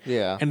Lori.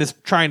 Yeah. And is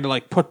trying to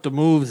like put the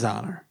moves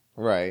on her.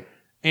 Right.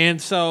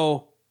 And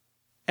so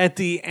at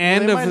the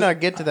end they might not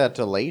get to that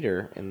till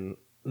later. And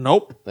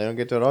nope. They don't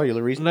get to it all.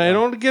 They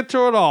don't get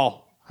to it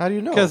all. How do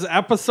you know? Because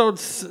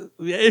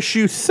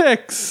issue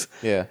 6,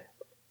 yeah,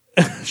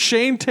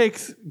 Shane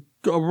takes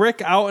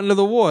Rick out into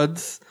the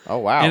woods. Oh,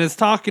 wow. And is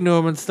talking to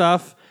him and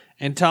stuff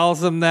and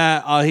tells him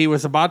that he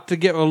was about to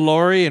get with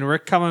Lori and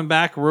Rick coming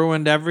back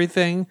ruined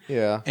everything.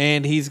 Yeah.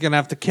 And he's going to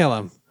have to kill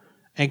him.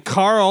 And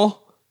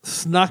Carl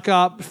snuck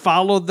up,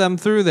 followed them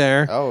through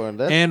there. Oh,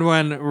 and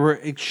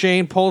when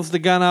Shane pulls the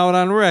gun out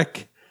on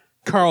Rick,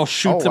 Carl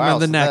shoots him in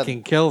the neck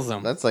and kills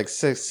him. That's like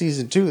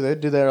season 2. They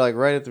do that like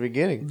right at the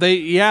beginning.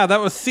 That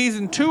was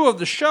season 2 of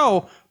the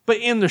show. But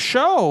in the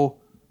show,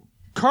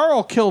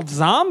 Carl killed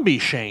zombie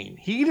Shane.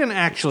 He didn't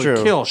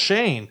actually kill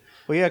Shane.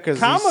 Well, yeah,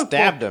 because he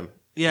stabbed him.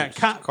 Yeah,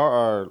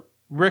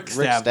 Rick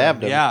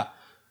stabbed him. Yeah,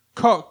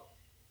 comic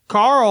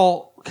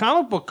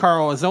book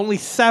Carl is only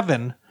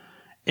 7,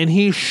 and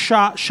he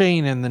shot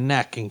Shane in the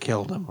neck and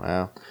killed him.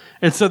 Wow.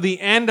 And so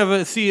the end of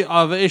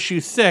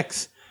issue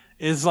 6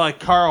 is like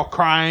Carl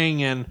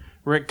crying and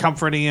Rick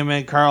comforting him,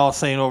 and Carl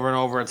saying over and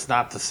over, "It's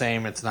not the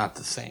same. It's not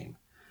the same."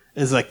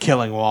 Is like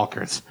killing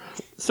walkers.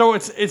 So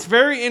it's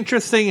very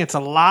interesting. It's a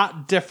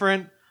lot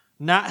different.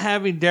 Not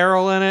having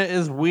Daryl in it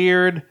is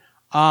weird.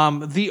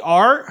 The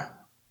art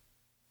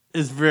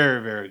is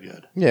very, very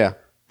good. Yeah.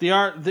 The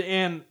art,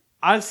 and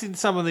I've seen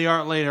some of the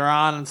art later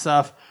on and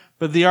stuff,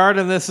 but the art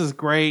in this is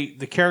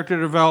great. The character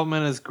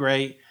development is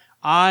great.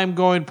 I'm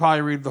going to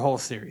probably read the whole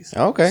series.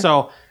 Okay.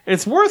 So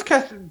it's worth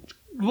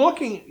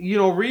looking,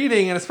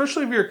 reading, and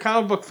especially if you're a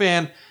comic book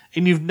fan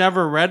and you've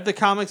never read the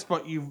comics,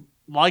 but you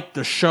like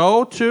the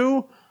show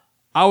too,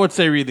 I would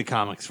say read the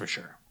comics for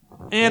sure.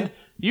 And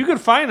you can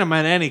find them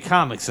at any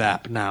comics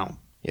app now.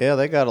 Yeah,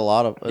 they got a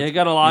lot of. They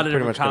got a lot of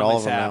different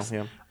comics apps. Now,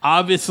 yeah.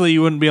 Obviously,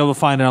 you wouldn't be able to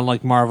find it on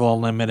like Marvel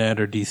Unlimited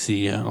or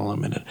DC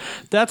Unlimited.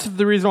 That's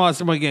the reason why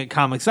somebody get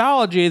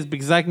Comixology is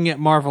because I can get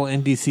Marvel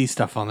and DC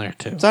stuff on there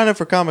too. Sign up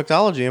for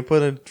Comixology and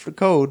put in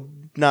code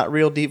Not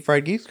Real Deep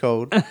Fried Geeks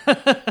code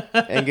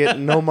and get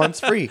no months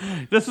free.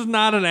 This is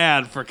not an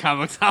ad for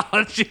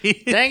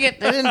Comixology. Dang it,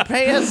 they didn't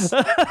pay us.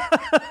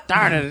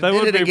 Darn it, that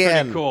would be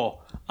again. Pretty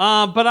cool.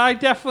 But I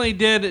definitely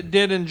did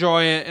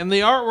enjoy it, and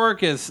the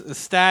artwork is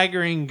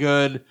staggering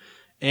good,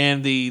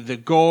 and the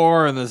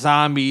gore and the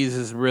zombies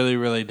is really,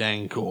 really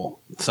dang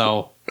cool.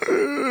 So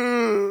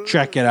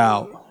check it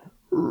out.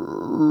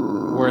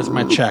 Where's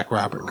my check,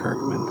 Robert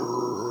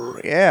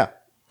Kirkman? Yeah.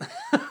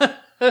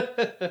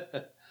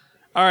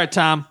 All right,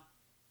 Tom.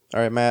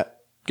 All right, Matt.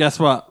 Guess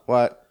what?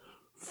 What?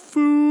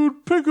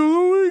 Food pick of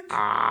the week.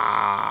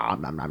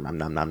 Nom nom nom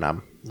nom nom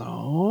nom.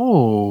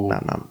 No.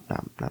 Nom nom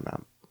nom nom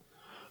nom.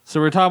 So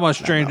we're talking about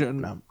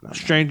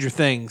Stranger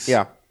Things.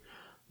 Yeah.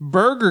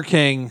 Burger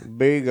King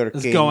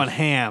is going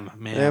ham,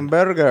 man. And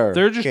Burger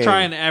They're just King.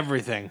 trying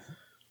everything.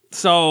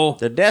 So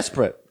they're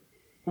desperate.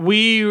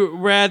 We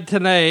read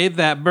today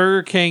that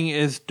Burger King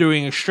is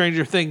doing a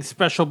Stranger Things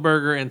special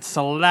burger in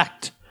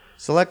select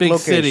big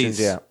locations, cities.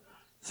 Yeah.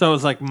 So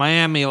it's like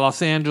Miami,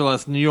 Los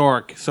Angeles, New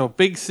York. So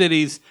big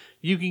cities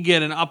you can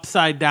get an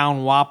upside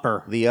down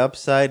Whopper. The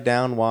upside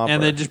down Whopper.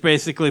 And they just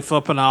basically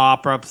flip an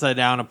Whopper upside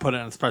down and put it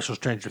in a special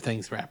Stranger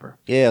Things wrapper.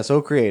 Yeah,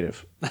 so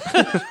creative.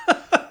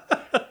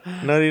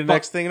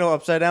 Next thing you know,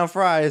 upside down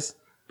fries.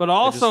 But They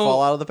also just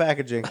fall out of the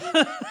packaging.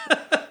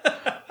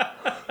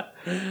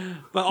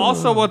 But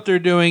also what they're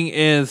doing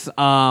is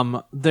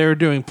they're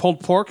doing pulled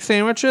pork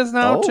sandwiches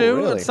now Oh, too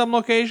really? at some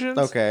locations.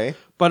 Okay.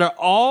 But at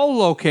all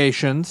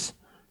locations,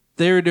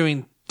 they're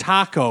doing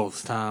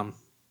tacos, Tom.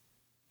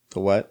 The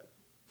what?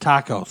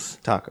 Tacos.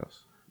 Tacos.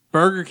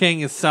 Burger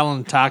King is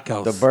selling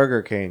tacos. The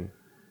Burger King.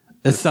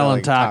 is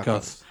selling selling tacos.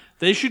 tacos.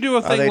 They should do a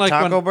Are thing they like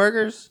taco when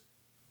burgers?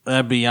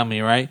 that'd be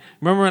yummy, right?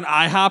 Remember when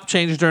IHOP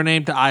changed their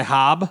name to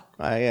IHOB?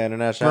 Yeah,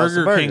 International House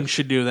of Burger King Burgers.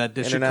 should do that.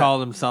 They should Internet call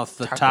themselves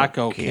the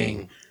Taco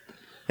King.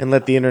 And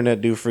let the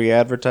internet do free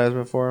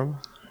advertisement for them.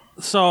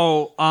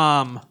 So,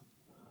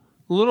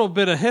 little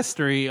bit of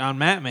history on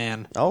Matt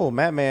Man. Oh,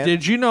 Matt Man.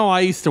 Did you know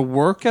I used to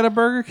work at a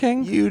Burger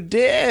King? You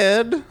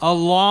did? A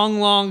long,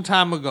 long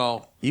time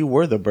ago. You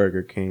were the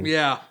Burger King.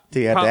 Yeah.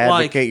 You had to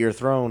advocate your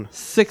throne.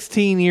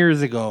 16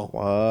 years ago.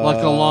 Whoa.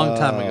 Like a long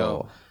time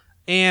ago.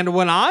 And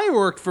when I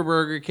worked for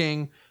Burger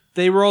King,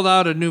 they rolled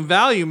out a new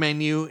value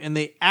menu and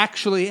they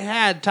actually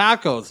had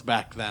tacos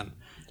back then.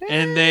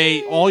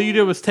 And all you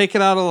did was take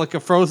it out of like a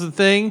frozen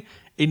thing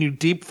and you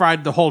deep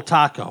fried the whole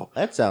taco.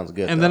 That sounds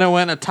good. And then it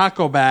went in a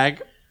taco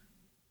bag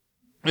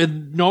with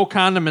no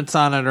condiments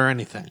on it or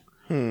anything.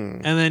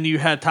 And then you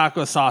had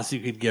taco sauce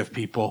you could give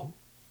people.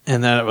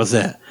 And then it was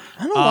it.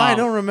 I don't know why I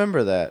don't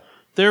remember that.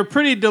 They're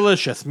pretty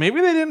delicious. Maybe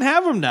they didn't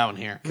have them down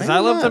here because I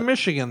Maybe lived not. in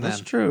Michigan then.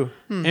 That's true.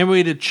 And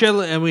we did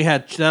chili, and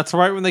that's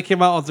right when they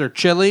came out with their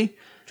chili.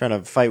 Trying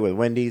to fight with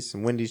Wendy's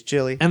and Wendy's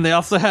chili. And they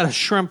also had a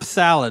shrimp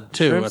salad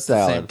too Shrimp at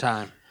salad. the same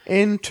time.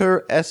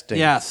 Interesting.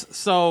 Yes.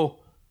 So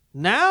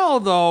now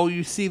though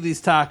you see these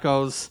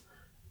tacos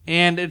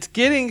and it's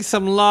getting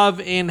some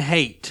love and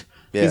hate.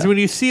 Because Yeah. when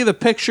you see the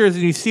pictures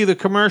and you see the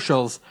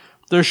commercials,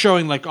 they're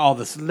showing like all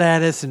this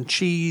lettuce and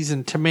cheese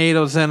and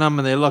tomatoes in them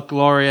and they look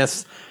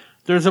glorious.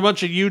 There's a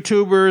bunch of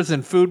YouTubers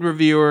and food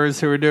reviewers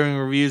who are doing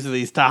reviews of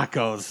these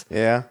tacos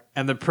Yeah.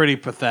 and they're pretty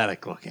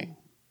pathetic looking.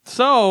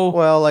 So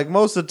Well, like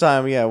most of the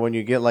time, yeah, when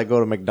you get like go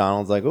to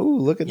McDonald's, like, ooh,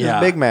 look at this Yeah.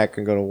 Big Mac,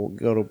 and go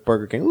to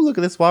Burger King. Ooh, look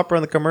at this Whopper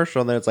on the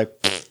commercial, and then it's like,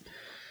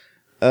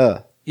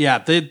 yeah,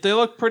 they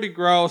look pretty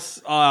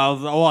gross.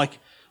 Like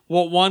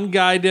what one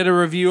guy did a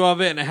review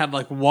of it, and it had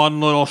like one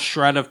little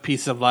shred of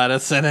piece of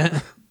lettuce in it.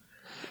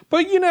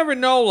 But you never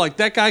know. Like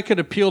that guy could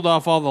have peeled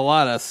off all the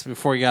lettuce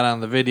before he got on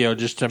the video,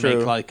 just to True.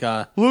 make like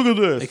a look at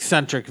this.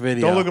 eccentric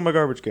video. Don't look at my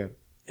garbage can.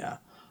 Yeah.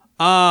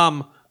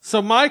 So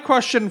my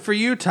question for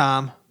you,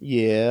 Tom,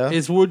 Yeah,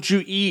 is: would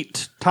you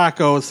eat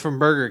tacos from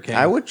Burger King?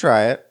 I would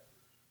try it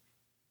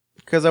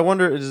because I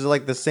wonder is it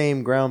like the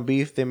same ground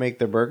beef they make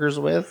their burgers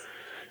with?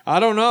 I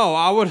don't know.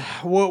 I would.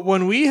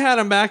 When we had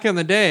them back in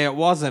the day, it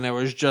wasn't. It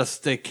was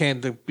just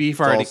the beef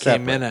already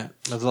came in it.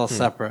 It was all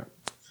separate.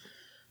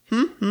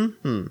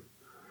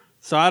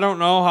 So I don't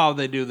know how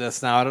they do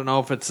this now. I don't know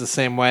if it's the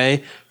same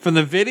way. From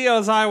the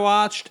videos I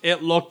watched,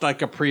 it looked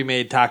like a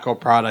pre-made taco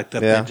product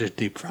that Yeah. they just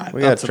deep fried.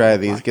 We That's gotta try what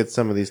it these. looked Get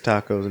some of these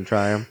tacos and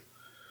try them.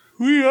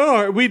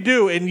 like. We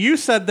do. And you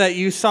said that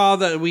you saw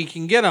that we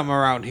can get them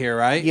around here,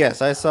 right?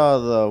 Yes, I saw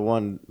the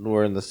one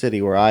where in the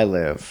city where I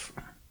live.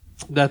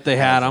 That they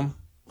had them.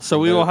 So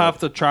we will have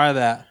to try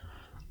that.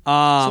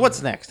 So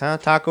what's next, huh?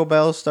 Taco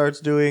Bell starts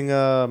doing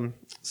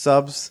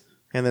subs,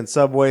 and then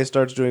Subway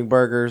starts doing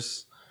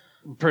burgers.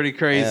 Pretty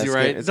crazy, Yeah, it's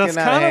right? getting- it's That's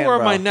getting out of kind of hand, where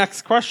bro. my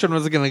next question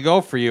was going to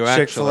go for you,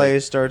 actually. Chick-fil-A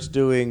starts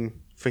doing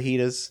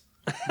fajitas,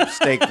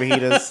 steak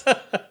fajitas,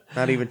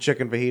 not even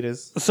chicken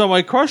fajitas. So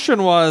my question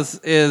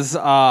is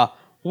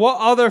what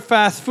other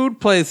fast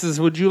food places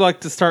would you like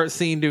to start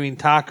seeing doing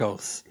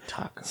tacos?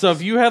 Tacos. So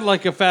if you had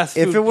like a fast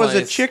food If it was a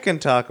place- chicken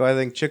taco, I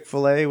think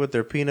Chick-fil-A with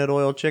their peanut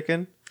oil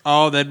chicken,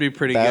 oh, that'd be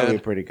pretty that would good.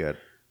 be pretty good.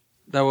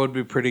 That would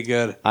be pretty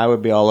good. I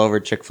would be all over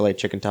Chick-fil-A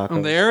chicken tacos.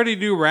 And they already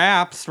do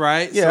wraps,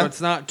 right? Yeah. So it's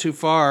not too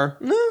far.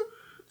 No.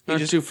 Not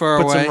just too far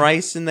put away. some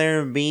rice in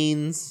there and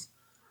beans.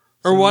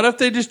 Or what if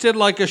they just did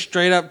like a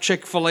straight up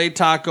Chick-fil-A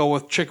taco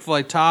with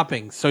Chick-fil-A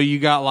toppings? So you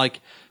got like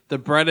the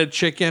breaded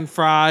chicken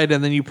fried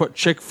and then you put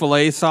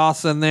Chick-fil-A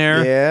sauce in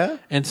there. Yeah.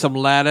 And some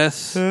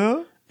lettuce.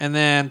 Yeah. And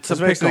then some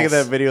This makes me think of that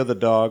pickles. video of the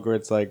dog where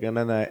it's like, and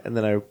then I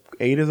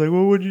ate it. It's like,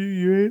 well, would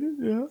you ate it?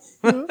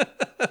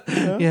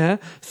 Yeah. Yeah.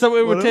 So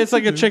it would What taste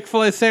else like a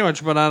Chick-fil-A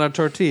sandwich, but on a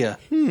tortilla.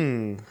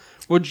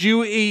 Would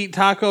you eat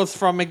tacos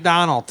from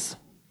McDonald's?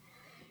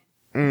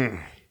 I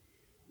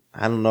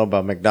don't know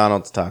about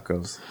McDonald's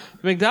tacos.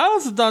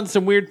 McDonald's has done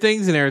some weird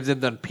things in there. They've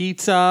done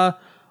pizza.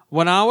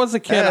 When I was a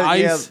kid,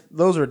 Yeah,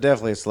 those were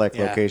definitely a select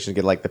Yeah. location to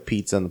get like the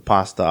pizza and the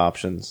pasta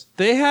options.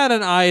 they had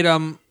an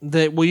item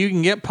that, well, you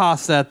can get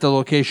pasta at the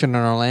location in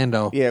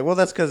Orlando. Yeah, well,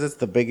 that's because it's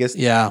the biggest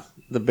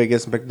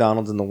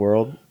McDonald's in the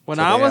world. When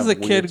So I they was a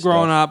have kid weird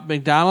growing stuff. up,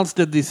 McDonald's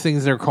did these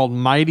things. They're called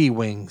Mighty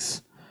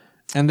Wings.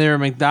 And they were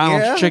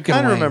McDonald's Yeah, chicken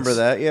I wings. remember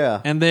that.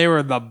 Yeah, And they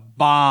were the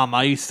bomb.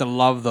 I used to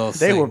love those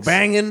they things. were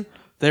banging.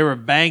 They were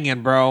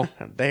banging, bro.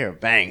 They are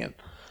banging.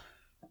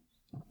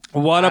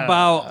 What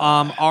about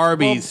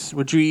Arby's?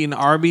 Would you eat an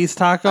Arby's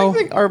taco? I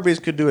think Arby's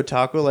could do a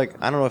taco. Like,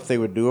 I don't know if they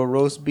would do a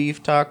roast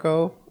beef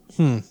taco.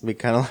 Be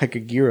kind of like a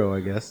gyro,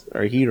 I guess,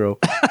 or a hero.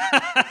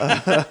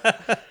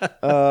 I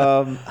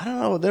don't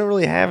know. They don't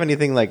really have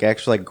anything like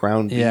actual like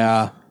ground beef.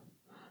 Yeah.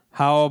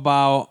 How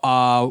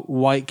about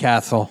White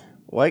Castle?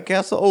 White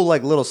Castle? Oh,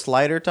 like little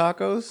slider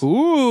tacos?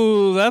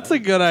 Ooh, that's a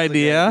good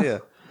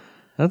idea.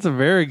 That's a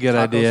very good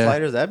Taco idea.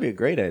 sliders? That'd be a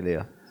great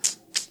idea.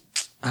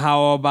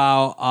 How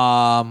about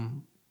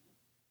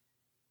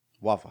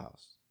Waffle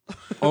House.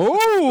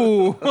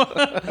 oh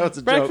That's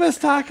a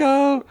breakfast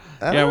taco?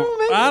 I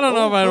don't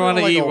know if I'd want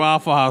to eat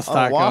Waffle House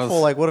tacos. A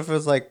waffle, like what if it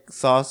was like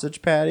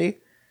sausage patty?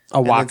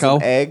 A waco?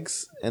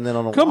 Eggs, and then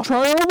on a Come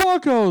try our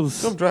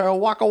wacos. Come try our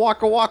waka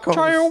wacos.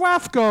 Try our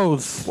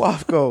wafcos.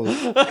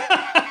 Wafcos.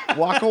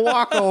 Waka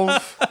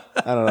wacos.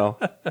 I don't know.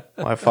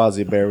 My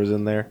Fozzie Bear was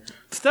in there.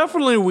 It's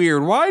definitely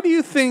weird. Why do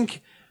you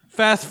think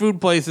fast food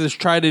places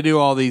try to do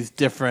all these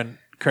different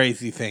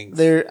crazy things?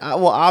 They're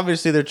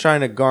obviously they're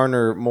trying to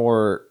garner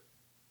more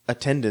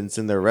attendance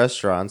in their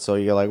restaurants. So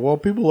you're like, well,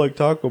 people like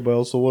Taco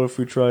Bell, so what if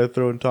we try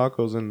throwing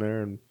tacos in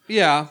there? And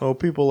yeah. oh,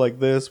 people like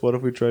this. What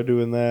if we try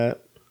doing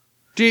that?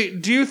 Do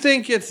you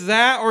think it's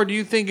that, or do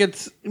you think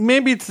it's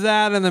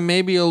that, and then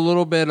maybe a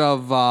little bit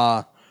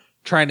of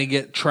trying to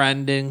get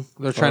trending?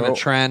 They're trying to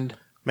trend,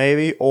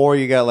 maybe, or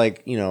you got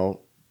like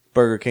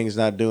Burger King's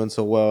not doing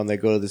so well, and they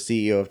go to the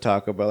CEO of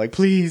Taco Bell like,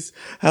 please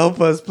help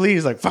us,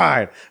 please. Like,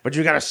 fine, but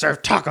you got to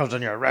serve tacos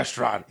in your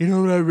restaurant. You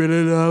know what I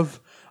really love?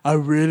 I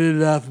really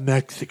love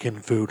Mexican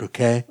food.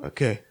 Okay,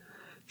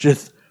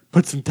 just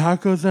put some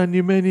tacos on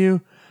your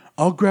menu.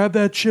 I'll grab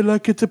that shit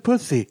like it's a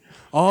pussy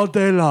all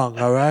day long.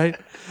 All right.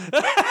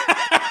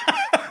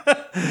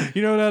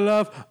 You know what I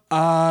love?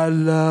 I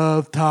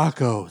love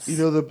tacos.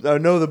 I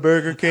know the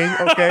Burger King.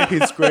 Okay,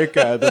 he's a great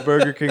guy. The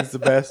Burger King's the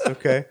best.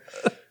 Okay,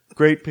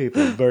 great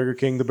people. Burger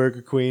King, the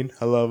Burger Queen.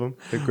 I love them.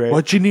 They're great.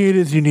 What you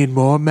need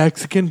more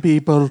Mexican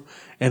people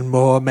and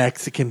more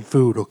Mexican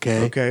food.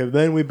 Okay. Okay.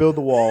 Then we build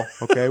the wall.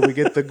 Okay, we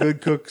get the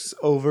good cooks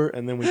over,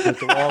 and then we put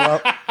the wall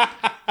up.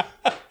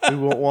 We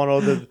won't want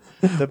all the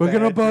we're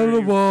going to build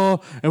a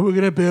wall, and we're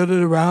going to build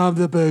it around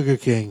the Burger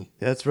King.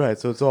 That's right.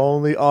 So it's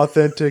only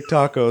authentic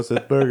tacos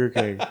at Burger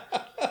King.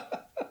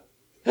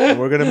 And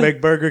we're going to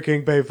make Burger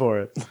King pay for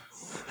it.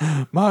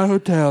 My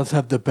hotels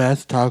have the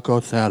best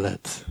taco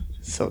salads.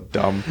 So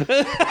dumb.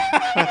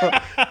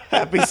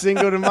 Happy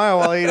Cinco de Mayo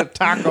while I eat a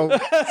taco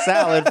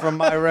salad from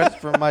my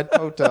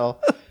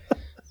hotel.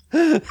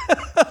 Way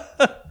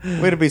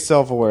to be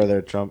self-aware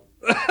there, Trump.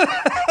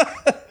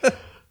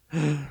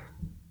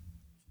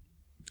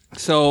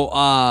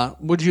 So,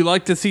 would you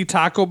like to see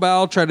Taco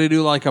Bell try to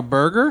do like a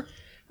burger?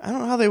 I don't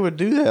know how they would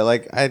do that.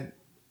 Like, I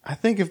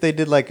think if they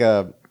did like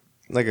a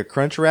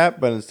crunch wrap,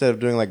 but instead of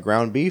doing like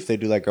ground beef, they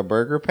do like a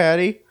burger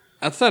patty.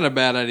 That's not a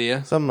bad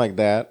idea. Something like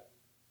that.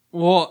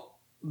 Well,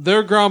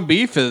 their ground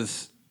beef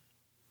is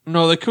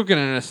they cook it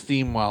in a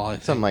steam well. I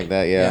think. Something like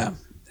that. Yeah.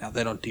 Yeah,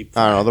 they don't deep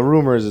fry. I don't know. The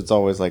rumor is it's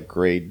always like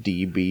grade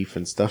D beef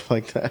and stuff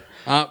like that.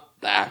 I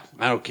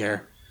don't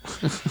care.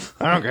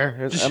 I don't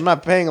care. I'm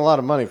not paying a lot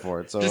of money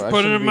for it, so just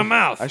put it in my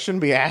mouth. I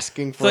shouldn't be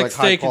asking for it's like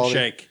high Steak quality.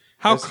 and Shake.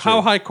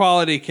 How high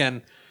quality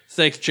can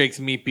Steak and Shake's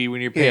meat be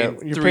when you're paying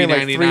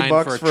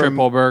 $3.99 for a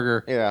triple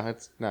burger? Yeah,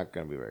 it's not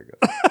going to be very good.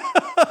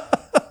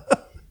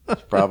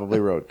 It's probably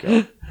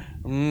roadkill.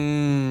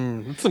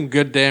 That's some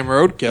good damn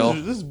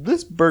roadkill.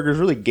 This burger's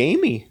really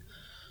gamey.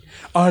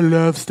 I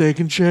love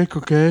Steak and Shake.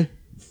 Okay.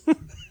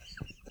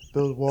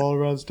 Build a wall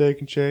around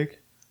Steak and Shake.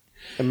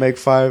 And make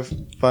five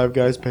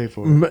guys pay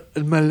for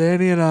it.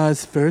 Melania and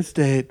I's first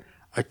date,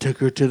 I took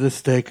her to the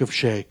Steak of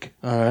Shake.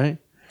 All right.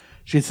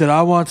 She said,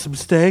 I want some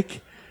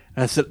steak.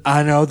 I said,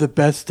 I know the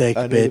best steak,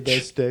 I know bitch. the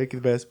best steak,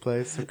 the best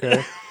place.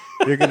 Okay.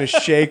 You're going to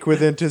shake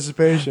with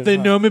anticipation. They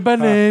know me by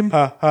name. See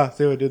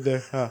what I did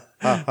there?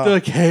 They're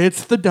like, hey,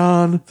 it's the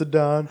Don. It's the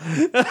Don.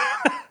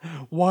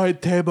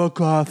 White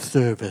tablecloth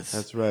service.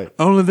 That's right.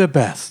 Only the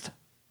best.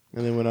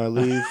 And then when I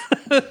leave,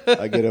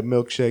 I get a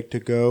milkshake to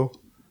go.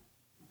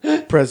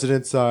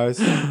 President size.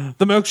 The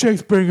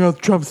milkshakes bring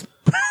out Trump's.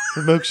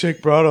 The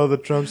milkshake brought all the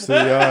Trumps to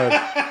the yard.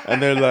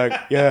 And they're like,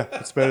 yeah,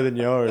 it's better than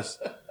yours.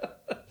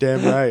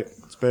 Damn right.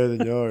 It's better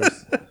than yours.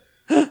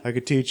 I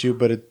could teach you,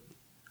 but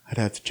I'd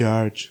have to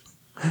charge.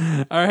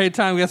 All right,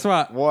 Tom, guess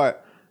what?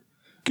 What?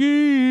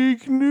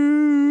 Geek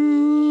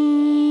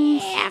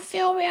news. Yeah,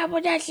 fill me up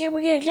with that shit.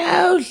 We get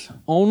close.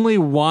 Only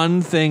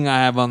one thing I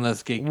have on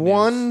this geek news.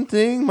 One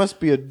thing must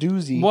be a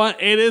doozy.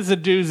 It is a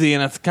doozy,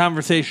 and it's a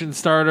conversation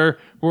starter.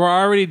 We're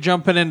already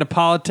jumping into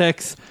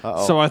politics,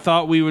 so I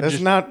thought we would It's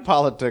not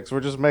politics. We're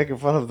just making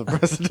fun of the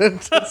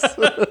president.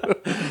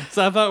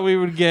 So I thought we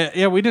would get.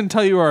 Yeah, we didn't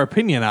tell you our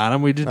opinion on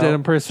him. We just did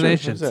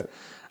impersonations. Sure,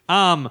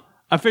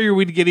 I figured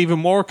we'd get even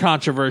more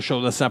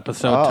controversial this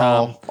episode,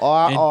 Tom,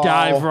 and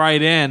dive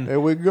right in. Here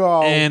we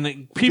go.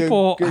 And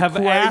people Get have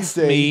crazy. asked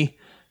me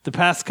the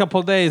past couple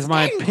of days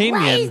my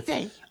opinion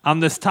Crazy. on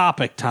this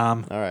topic,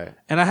 Tom. All right.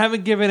 And I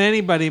haven't given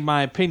anybody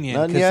my opinion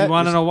None because yet? you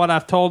want to know what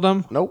I've told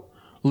them? Nope.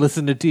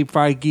 listen to Deep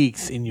Fried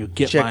Geeks, and you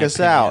get Check my us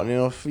opinion. out. You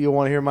know, if you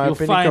want to hear my You'll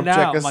opinion, find come check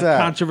out us my out.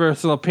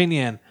 controversial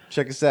opinion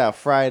Check us out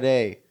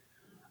Friday.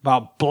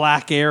 about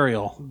Black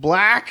Ariel.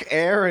 Black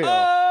Ariel.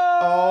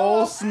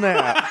 Oh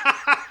snap!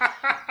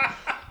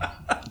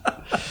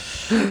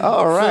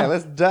 All right,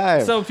 let's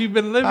dive. So if you've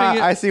been living,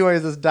 I see why you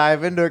just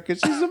dive into it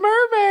because she's a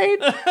mermaid.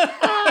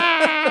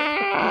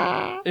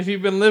 if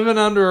you've been living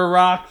under a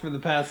rock for the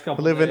past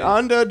couple Living days,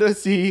 under the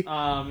sea.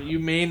 you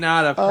may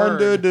not have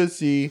Under heard. the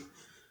sea.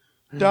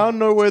 Down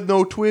there with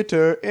no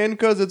Twitter. And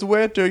because it's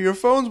wetter, your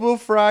phones will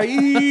fry.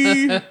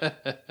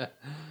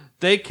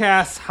 They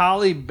cast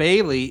Holly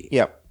Bailey,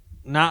 Yep.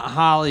 not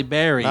Holly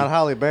Berry. Not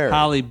Holly Berry.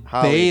 Holly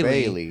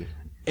Bailey.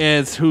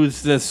 Is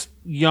who's this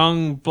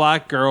young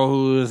black girl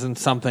who is in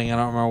something, I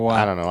don't remember what.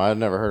 I don't know. I've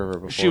never heard of her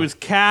before. She was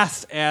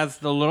cast as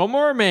the Little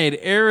Mermaid,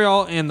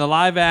 Ariel, in the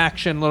live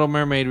action Little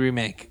Mermaid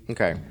remake.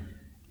 Okay.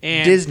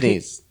 And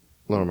Disney's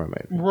Little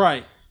Mermaid.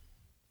 Right.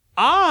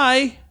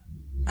 I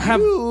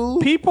have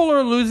people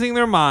are losing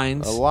their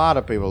minds A lot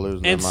of people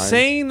losing their and minds.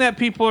 saying that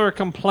people are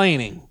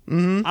complaining.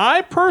 Mm-hmm.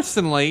 I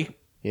personally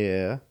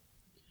Yeah.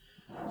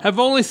 have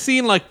only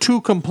seen like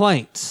 2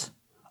 complaints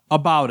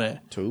about it.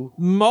 2.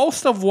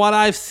 Most of what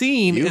I've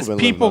seen You've is been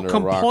people living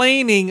under a rock.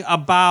 complaining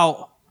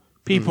about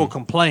people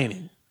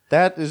complaining.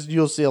 That is,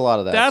 you'll see a lot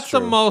of that. That's the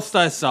true. most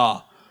I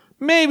saw.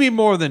 Maybe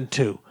more than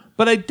 2.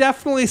 But I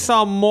definitely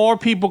saw more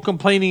people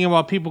complaining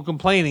about people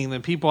complaining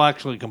than people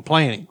actually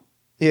complaining.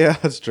 Yeah,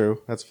 that's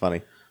true. That's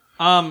funny.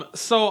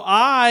 So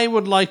I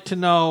would like to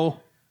know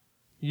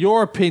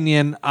your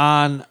opinion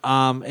on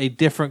a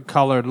different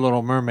colored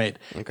Little Mermaid.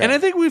 Okay. And I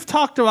think we've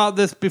talked about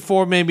this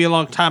before, maybe a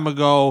long time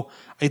ago.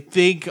 I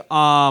think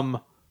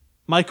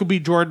Michael B.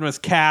 Jordan was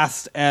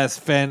cast as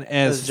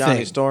As Johnny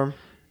Finn. Storm.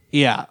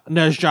 Yeah,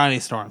 no, it's Johnny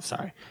Storm.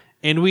 Sorry,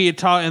 and we had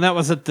talked, and that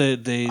was at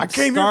the. I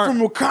came here from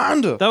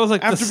Wakanda. That was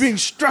like after being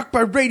struck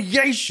by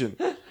radiation.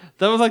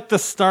 That was like the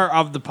start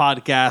of the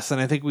podcast, and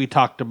I think we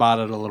talked about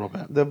it a little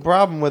bit. The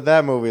problem with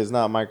that movie is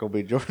not Michael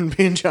B. Jordan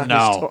being Johnny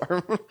No.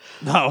 Storm.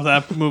 No,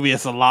 that movie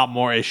has a lot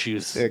more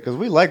issues. Yeah, because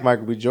we like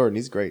Michael B. Jordan.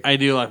 He's great. I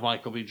do like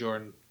Michael B.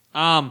 Jordan.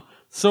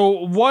 So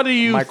what do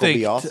you Michael think,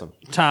 B. Awesome.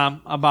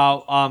 Tom,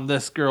 about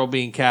this girl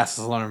being cast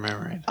as Little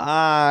Mermaid?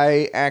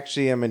 I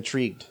actually am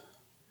intrigued.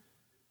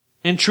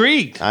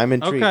 Intrigued. I'm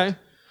intrigued. Okay.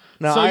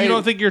 Now, So you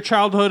don't think your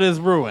childhood is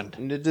ruined?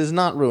 it is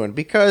not ruined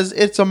because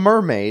it's a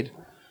mermaid.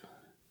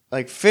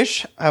 Like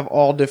fish have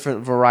all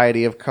different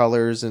variety of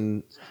colors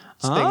and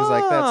things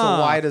like that.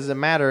 So why does it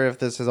matter if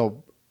this is a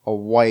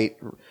white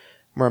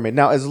mermaid?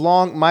 Now, as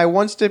long my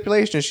one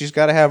stipulation is she's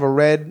got to have a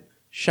red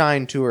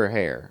shine to her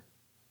hair.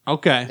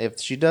 Okay. If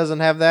she doesn't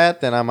have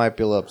that, then I might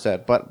be a little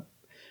upset. But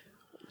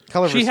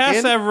color of her She has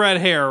skin, to have red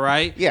hair,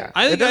 right? yeah.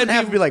 I It think doesn't I'd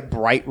have to be like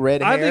bright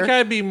red hair. I think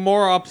I'd be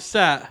more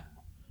upset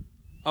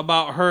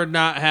about her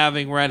not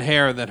having red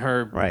hair than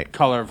her Right.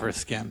 color of her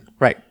skin.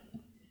 right.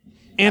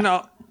 And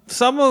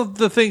some of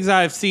the things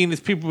I've seen is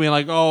people being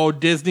like, "Oh,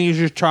 Disney's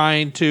just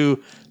trying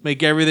to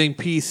make everything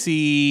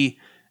PC,"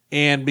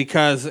 and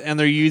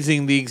they're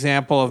using the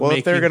example of Well, making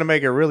if they're going to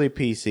make it really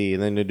PC,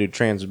 and then they do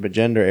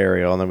transgender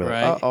Ariel, and they'll be like,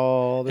 Right.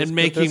 "Uh-oh." and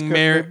making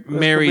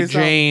Mary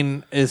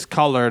Jane is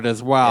colored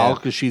as well Yeah.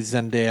 because she's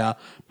Zendaya,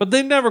 but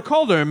they never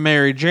called her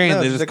Mary Jane.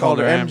 No, they just called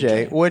her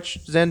MJ. which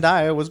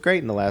Zendaya was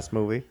great in the last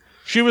movie.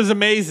 She was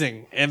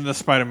amazing in the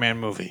Spider-Man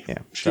movie. Yeah.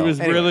 She So, was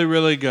anyway. really,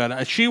 really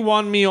good. She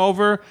won me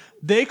over.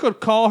 They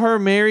could call her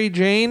Mary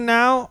Jane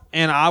now,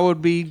 and I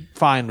would be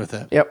fine with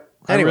it. Yep.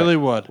 I really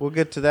would. We'll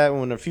get to that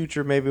in the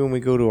future, maybe when we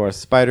go to our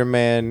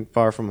Spider-Man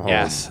Far From Home.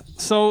 Yes.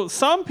 So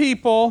some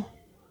people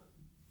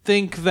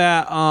think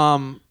that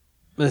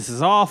this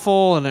is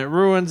awful and it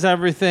ruins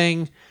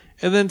everything,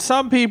 and then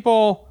some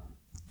people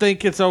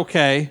think it's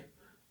okay.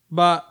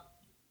 But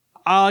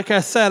like I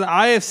said,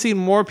 I have seen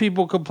more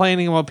people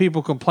complaining about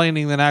people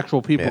complaining than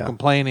actual people Yeah.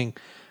 complaining,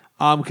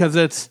 because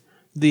it's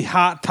the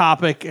hot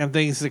topic and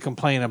things to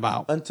complain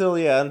about. Until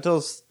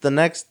the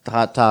next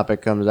hot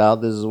topic comes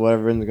out, this is what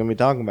everyone's going to be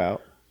talking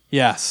about.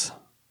 Yes.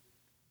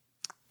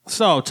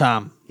 So,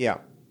 Tom, Yeah.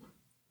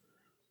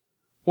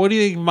 what do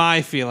you think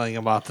my feeling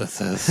about this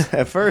is?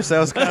 At first, I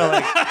was kind of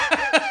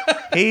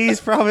like, he's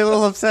probably a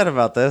little upset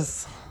about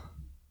this.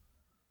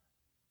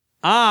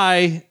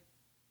 I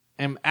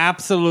am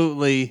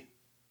absolutely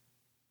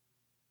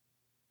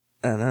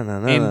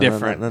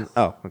Indifferent.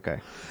 Oh, okay.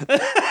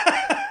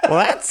 Well,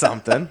 that's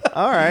something.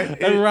 All right.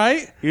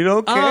 right. You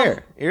don't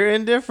care. You're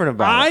indifferent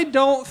about I it.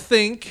 don't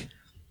think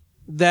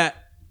that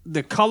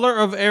the color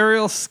of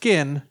Ariel's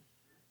skin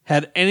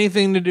had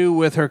anything to do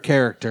with her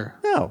character.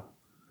 No.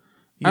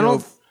 I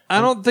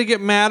don't think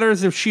it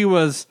matters if she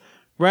was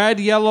red,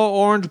 yellow,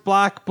 orange,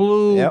 black,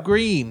 blue, Yep.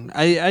 green.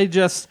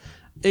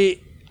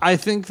 I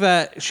think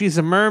that she's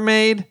a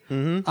mermaid.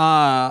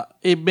 Mm-hmm.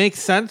 It makes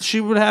sense she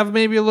would have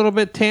maybe a little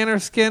bit tanner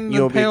skin than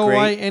You'll be pale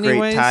white great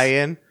anyways.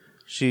 tie-in.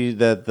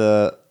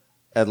 The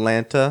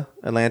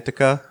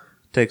Atlantica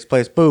takes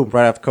place, boom,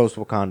 right off the coast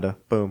of Wakanda.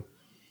 Boom.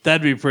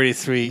 That'd be pretty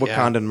sweet. Yeah.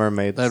 Wakandan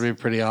mermaids. That'd be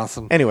pretty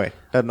awesome. Anyway,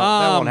 that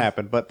won't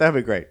happen, but that'd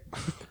be great.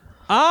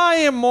 I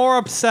am more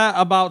upset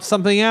about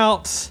something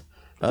else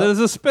There's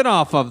a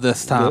spinoff of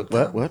this, Tom.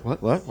 What?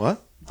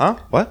 Huh?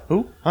 What?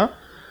 Who? Huh?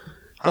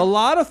 A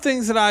lot of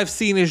things that I've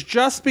seen is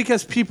just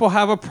because people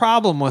have a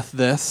problem with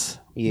this,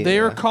 they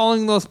are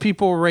calling those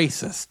people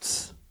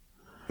racists.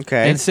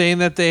 Okay. And saying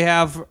that they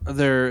have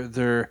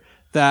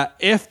that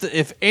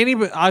if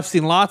anybody, I've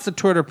seen lots of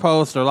Twitter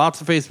posts or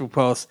lots of Facebook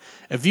posts.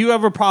 If you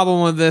have a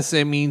problem with this,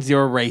 it means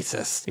you're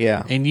racist.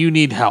 Yeah. And you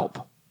need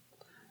help.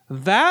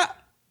 That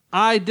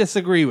I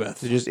disagree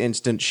with. Just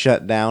instant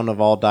shutdown of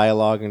all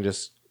dialogue and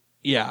just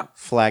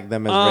flag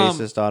them as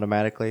racist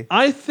automatically.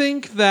 I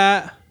think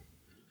that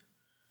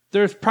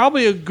there's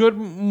probably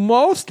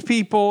most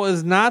people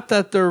is not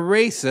that they're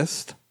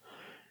racist.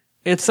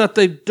 It's that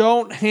they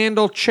don't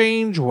handle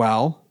change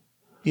well.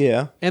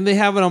 Yeah. And they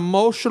have an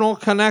emotional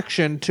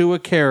connection to a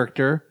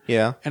character.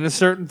 Yeah. And a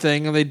certain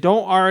thing. And they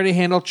don't already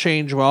handle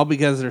change well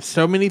because there's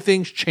so many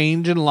things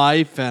change in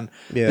life. And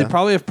they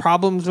probably have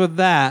problems with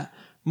that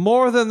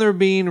more than they're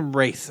being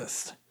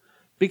racist.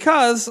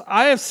 Because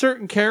I have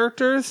certain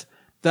characters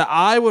that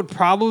I would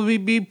probably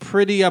be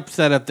pretty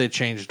upset if they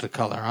changed the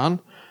color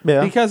on.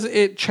 Yeah. Because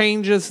it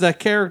changes the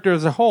character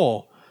as a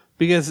whole.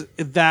 Because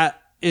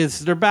that is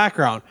their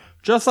background.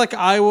 Just like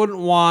I wouldn't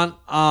want...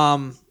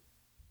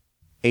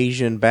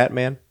 Asian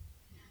Batman?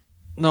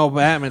 No,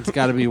 Batman's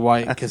got to be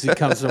white because he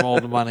comes from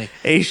old money.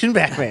 Asian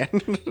Batman.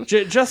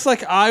 Just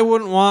like I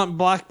wouldn't want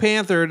Black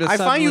Panther to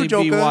suddenly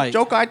be white.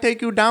 Joker, I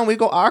take you down. We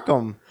go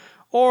Arkham.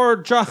 Or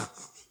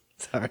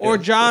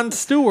John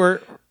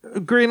Stewart,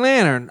 Green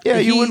Lantern. Yeah,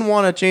 you wouldn't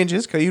want to change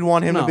his because you'd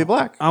want him to be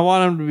black. I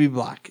want him to be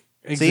black.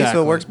 Exactly. See,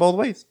 so it works both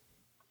ways.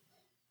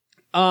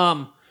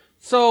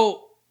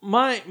 So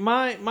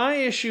my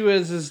issue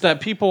is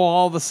that people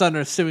all of a sudden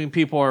are assuming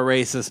people are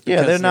racist.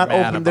 Yeah, they're not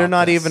mad open. They're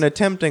not this. even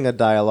attempting a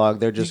dialogue.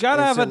 They're just you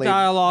gotta have a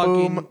dialogue.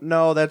 Boom.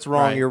 No, that's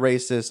wrong. Right. You're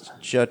racist.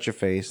 Shut your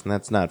face. And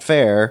that's not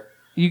fair.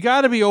 You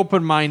got to be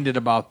open-minded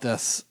about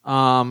this.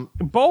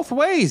 Both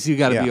ways, you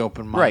got to be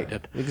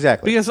open-minded. Right.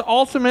 Exactly. Because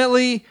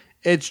ultimately,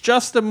 it's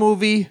just a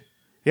movie.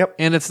 Yep.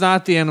 And it's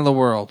not the end of the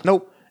world.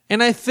 Nope.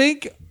 And I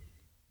think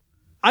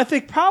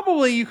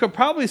probably you could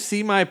probably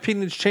see my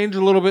opinions change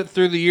a little bit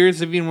through the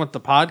years, even with the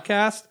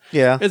podcast.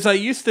 Yeah. As I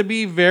used to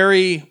be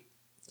very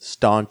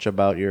staunch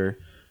about your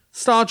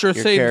saying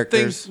characters.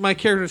 Things my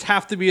characters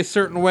have to be a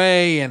certain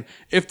way, and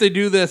if they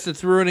do this,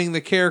 it's ruining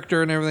the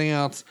character and everything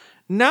else.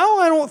 Now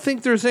I don't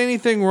think there's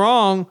anything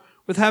wrong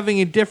with having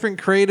a different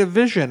creative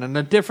vision and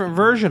a different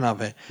version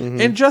of it.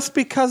 Mm-hmm. And just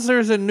because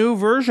there's a new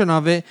version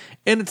of it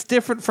and it's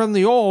different from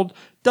the old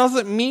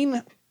doesn't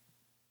mean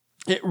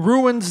it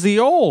ruins the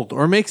old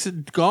or makes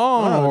it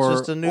gone it's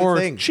just a new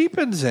thing.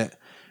 Cheapens it.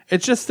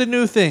 It's just a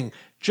new thing.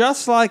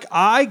 Just like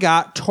I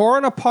got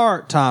torn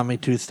apart, Tommy,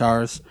 2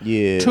 stars,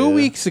 2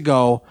 weeks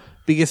ago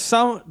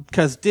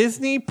because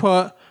Disney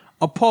put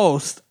a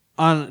post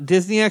on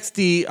Disney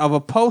XD of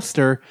a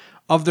poster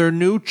of their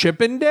new Chip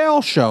and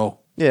Dale show.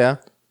 Yeah,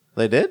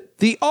 they did?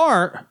 The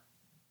art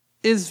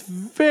is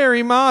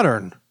very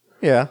modern.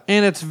 Yeah.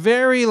 And it's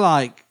very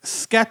like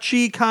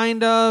sketchy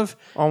kind of.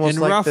 Almost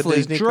and like roughly the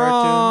Disney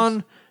drawn.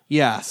 cartoons?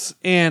 Yes.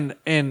 And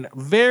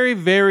very,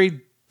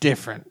 very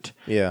different.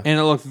 Yeah. And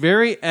it looked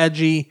very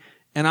edgy.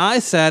 And I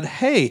said,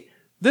 hey,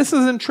 this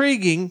is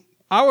intriguing.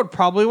 I would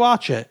probably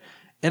watch it.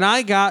 And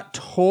I got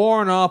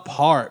torn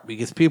apart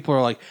because people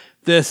are like,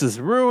 this is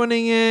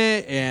ruining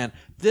it. And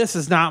this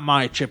is not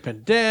my Chip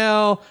and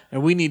Dale.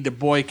 And we need to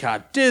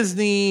boycott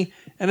Disney.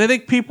 And I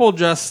think people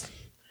just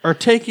are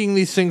taking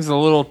these things a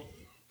little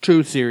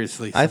too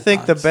seriously sometimes. I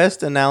think the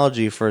best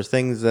analogy for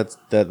things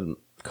that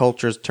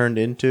culture's turned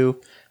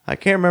into, I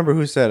can't remember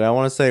who said it. I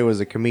want to say it was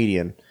a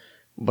comedian,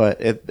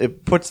 but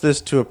it puts this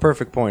to a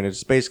perfect point.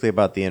 It's basically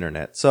about the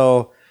internet.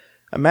 So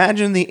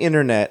imagine the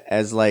internet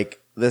as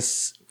like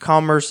this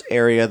commerce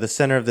area, the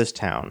center of this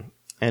town.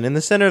 And in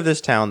the center of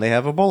this town, they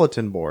have a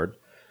bulletin board.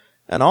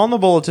 And on the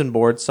bulletin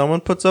board,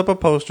 someone puts up a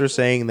poster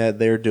saying that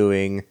they're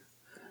doing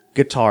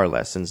guitar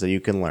lessons that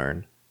you can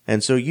learn.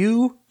 And so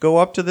you go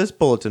up to this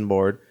bulletin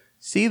board,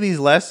 see these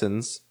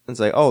lessons, and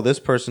say, oh, this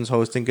person's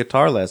hosting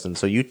guitar lessons.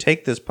 So you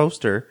take this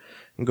poster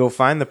and go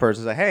find the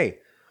person and say, hey,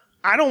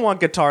 I don't want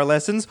guitar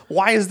lessons.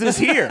 Why is this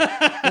here?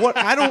 What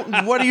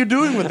are you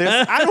doing with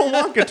this? I don't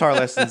want guitar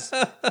lessons.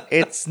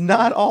 It's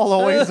not all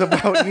always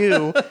about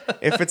you.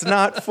 If it's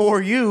not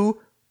for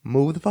you,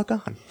 move the fuck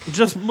on.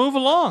 Just move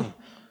along.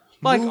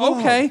 Like,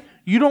 okay,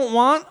 you don't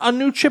want a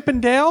new Chip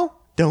and Dale?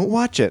 Don't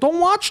watch it. Don't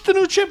watch the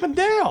new Chip and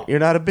Dale. You're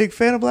not a big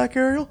fan of Black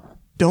Ariel?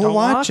 Don't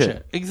watch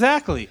it.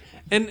 Exactly.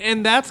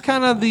 And that's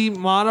kind of the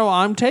motto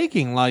I'm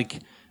taking. Like,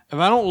 if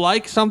I don't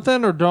like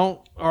something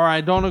or I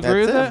don't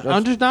agree with it,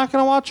 I'm just not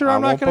going to watch it or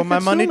I'm not going to put my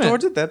money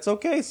towards it. That's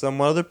okay. Some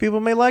other people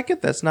may like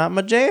it. That's not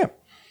my jam.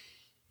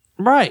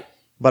 Right.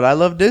 But I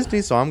love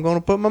Disney, so I'm going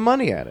to put my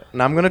money at it.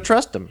 And I'm going to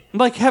trust them.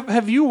 Like,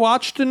 have you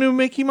watched the new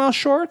Mickey Mouse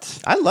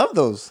shorts? I love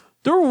those.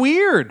 They're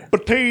weird.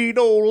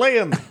 Potato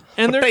land.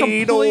 And they're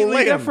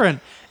completely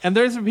different. And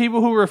there's some people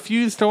who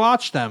refuse to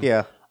watch them.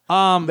 Yeah.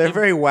 They're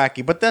very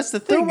wacky, but that's the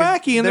thing. They're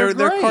wacky and they're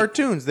they're great.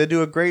 cartoons. They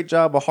do a great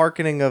job of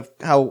hearkening of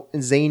how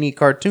zany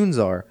cartoons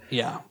are.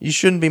 Yeah. You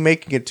shouldn't be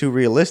making it too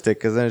realistic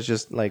because then it's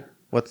just like,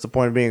 what's the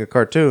point of being a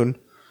cartoon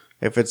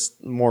if it's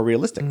more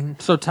realistic?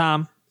 So,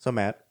 Tom, So,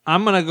 Matt,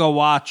 I'm going to go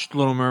watch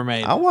Little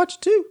Mermaid. I'll watch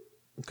it too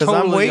because I'm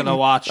Totally waiting. gonna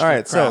watch All the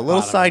right, so crap a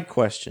little out of it. side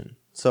question.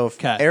 So, if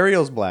 'Kay.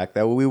 Ariel's black,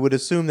 that we would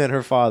assume that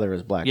her father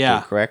is black Yeah.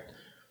 too, correct?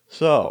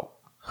 So,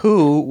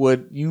 who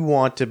would you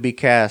want to be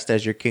cast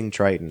as your King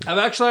Triton? I've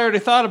actually already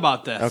thought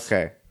about this.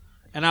 Okay.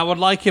 And I would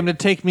like him to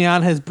take me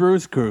on his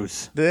Bruise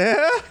Cruise. Yeah,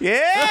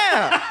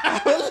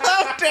 I would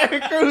love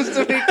Terry Crews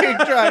to be King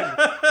Triton.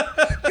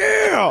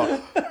 Yeah,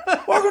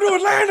 welcome to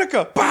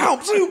Atlantica. Bow,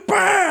 zoom,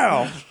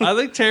 bow. I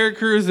think Terry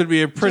Crews would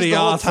be a pretty Just the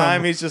whole awesome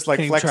time he's just like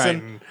King flexing.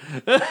 Triton.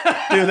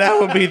 Dude, that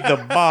would be the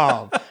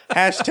bomb.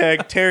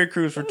 Hashtag Terry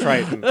Crews for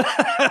Triton.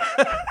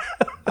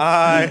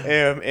 I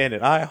am in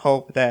it. I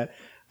hope that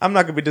I'm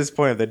not gonna be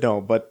disappointed if they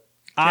don't. But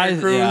Terry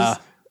Crews. Yeah.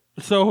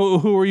 So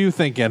who were you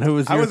thinking? Who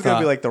was your I was gonna thought?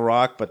 be like The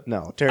Rock, but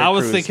no, Terry I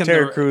was Crews. thinking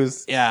Terry the-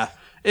 Crews. Yeah.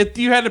 If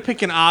you had to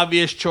pick an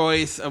obvious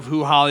choice of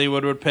who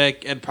Hollywood would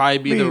pick, it'd probably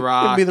be The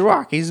Rock. It'd be The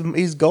Rock.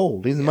 He's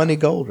gold. He's money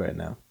gold right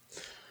now.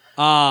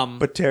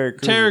 But Terry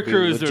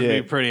Crews would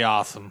be pretty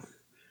awesome.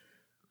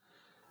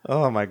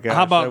 Oh my gosh,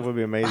 How about that would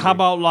be amazing. How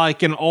about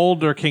like an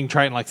older King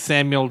Triton, like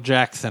Samuel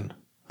Jackson,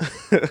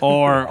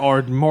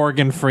 or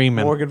Morgan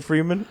Freeman? Morgan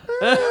Freeman?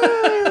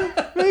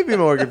 Maybe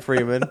Morgan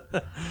Freeman.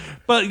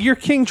 But your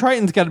King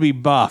Triton's got to be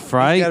buff,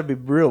 right? He's got to be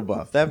real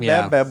buff. That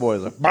Yeah. bad boy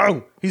is like,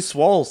 boom. He's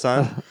swole,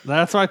 son.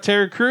 That's why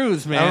Terry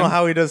Crews, man. I don't know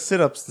how he does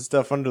sit-ups and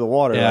stuff under the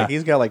water. Yeah. Like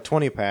he's got like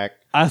 20-pack.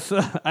 I He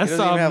doesn't even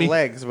saw have me.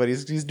 legs, but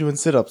he's doing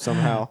sit-ups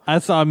somehow. I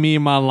saw a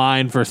meme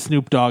online for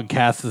Snoop Dogg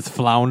cast as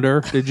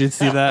Flounder. Did you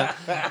see that?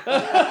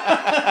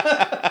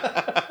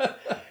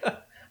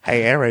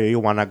 Hey, Ariel, you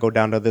want to go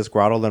down to this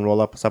grotto and roll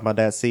up some of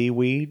that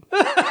seaweed?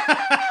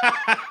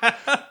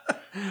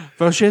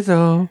 For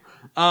shizzle.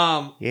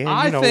 Yeah,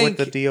 I you know think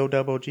what the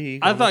D-O-double-G.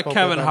 I thought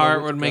Kevin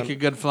Hart would make a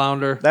good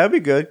Flounder. That would be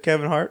good,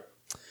 Kevin Hart.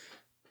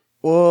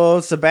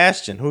 Well,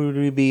 Sebastian. Who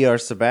would be our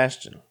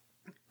Sebastian?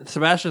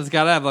 Sebastian's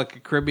got to have like a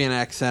Caribbean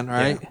accent,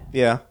 right?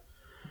 Yeah.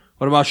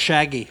 What about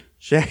Shaggy?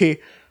 Shay.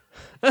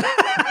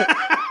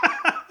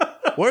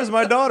 Where's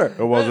my daughter?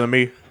 It wasn't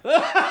me.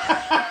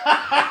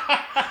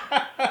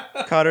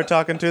 Caught her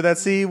talking to that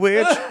sea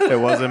witch. It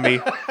wasn't me.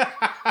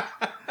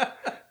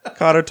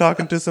 Caught her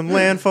talking to some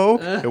land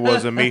folk. It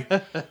wasn't me.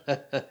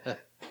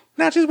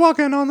 Now she's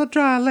walking on the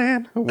dry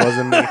land. It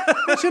wasn't me.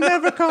 She'll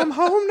never come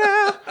home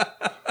now.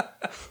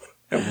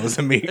 It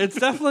wasn't me. It's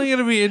definitely going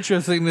to be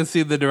interesting to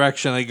see the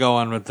direction they go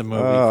on with the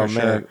movie Oh, for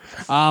man.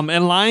 sure.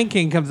 And Lion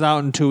King comes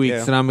out in 2 weeks,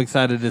 Yeah. and I'm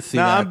excited to see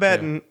Now that. I'm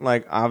betting,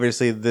 like,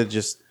 obviously, the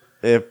just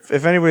if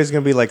anybody's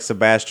gonna be like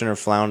Sebastian or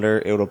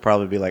Flounder, it'll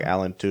probably be like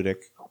Alan Tudyk.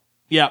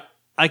 Yep.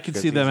 I could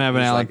see them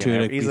having Alan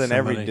Tudyk. He's be in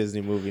every somebody.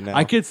 Disney movie now.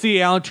 I could see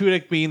Alan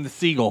Tudyk being the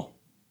seagull.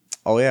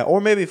 Oh yeah,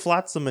 or maybe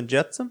Flotsam and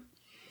Jetsam,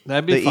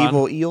 That'd be the fun.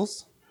 evil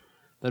eels,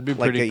 That'd be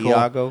like pretty a cool.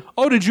 Iago.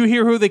 Oh, did you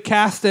hear who they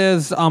cast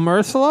as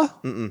Ursula?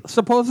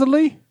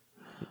 Supposedly,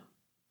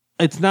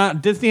 it's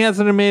not. Disney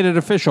hasn't made it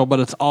official, but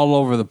it's all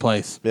over the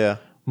place. Yeah.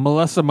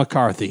 Melissa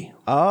McCarthy.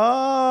 That's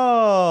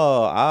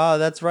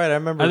right. I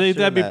remember. I think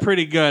seeing that'd be that.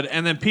 pretty good.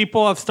 And then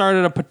people have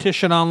started a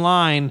petition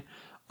online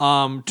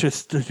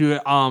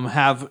to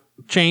have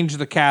change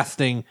the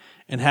casting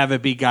and have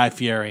it be Guy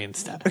Fieri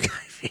instead. Guy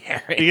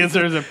Fieri. Because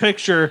there's a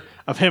picture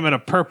of him in a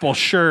purple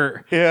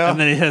shirt. Yeah. And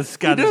then he has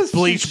got He his does-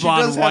 bleach she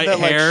blonde does have white that,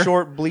 hair. like,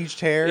 short bleached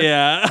hair.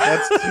 Yeah.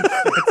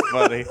 That's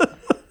funny.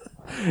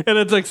 And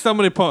it's like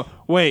somebody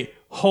wait,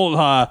 hold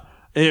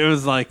it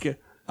was like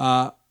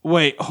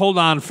wait, hold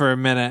on for a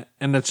minute,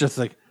 and it's just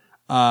like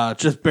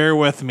just bear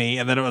with me,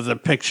 and then it was a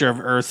picture of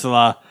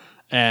Ursula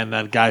and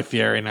then Guy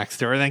Fieri next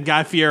to her, and then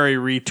Guy Fieri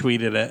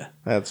retweeted it.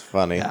 That's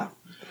funny. Yeah.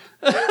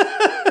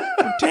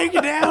 Take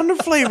it down to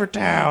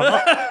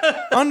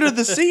Flavortown, under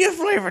the sea of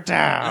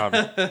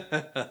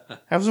Flavortown.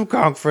 Have some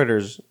conch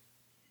fritters.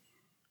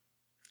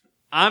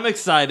 I'm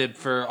excited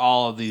for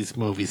all of these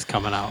movies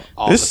coming out.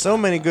 There's so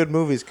many good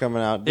movies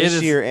coming out It this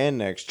is year and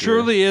next year.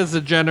 Truly is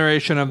a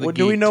generation of the Well,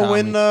 do we geek, know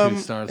Tommy, when two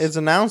stars. it's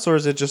announced, or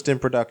is it just in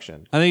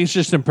production? I think it's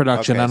just in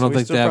production. I so don't we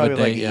think still they have a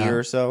probably date like a yet. year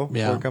or so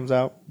Yeah. before it comes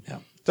out. Yeah.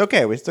 It's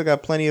okay. We still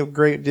got plenty of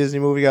great Disney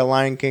movies. We got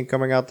Lion King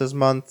coming out this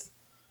month.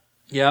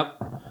 Yep.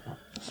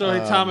 So, hey,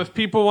 Tom, if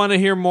people want to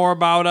hear more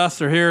about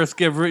us or hear us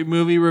give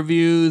movie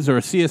reviews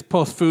or see us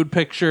post food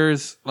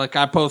pictures, like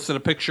I posted a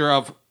picture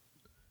of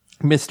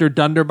Mr.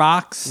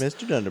 Dunderbox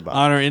Mr. Dunderbox.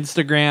 on our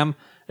Instagram.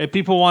 If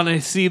people want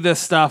to see this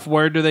stuff,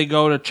 where do they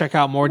go to check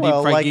out more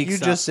Well, Deep Fried like Geek you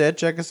stuff? just said,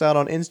 check us out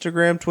on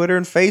Instagram, Twitter,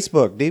 and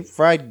Facebook. Deep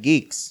Fried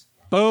Geeks.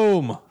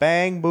 Boom.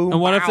 Bang, boom,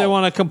 And what if pow. they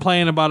want to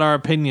complain about our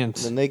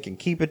opinions? Then they can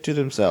keep it to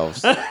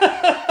themselves.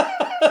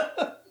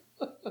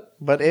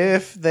 But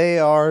if they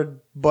are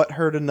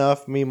butthurt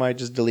enough, we might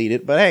just delete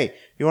it. But hey, if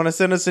you want to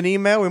send us an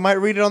email, we might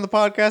read it on the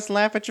podcast and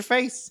laugh at your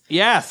face.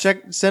 Yes.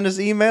 Send us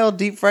email,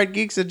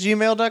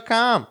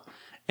 deepfriedgeeks@gmail.com.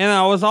 And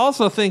I was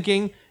also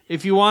thinking,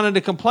 if you wanted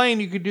to complain,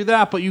 you could do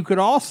that, but you could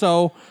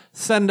also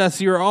send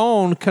us your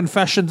own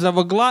Confessions of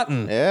a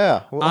Glutton.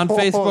 Yeah. On Whoa,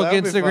 Facebook,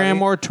 that'd be Instagram, funny.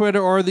 or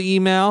Twitter, or the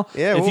email.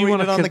 Yeah, if we'll you read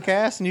wanna it on the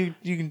cast, and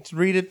you can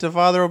read it to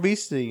Father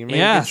Obesity. And maybe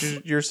Yes.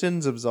 get your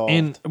sins absolved.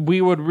 And we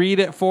would read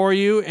it for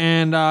you.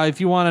 And if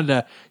you wanted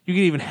to, you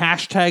could even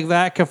hashtag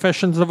that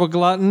Confessions of a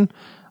Glutton.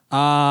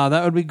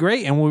 That would be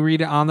great. And we'll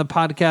read it on the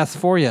podcast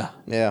for you.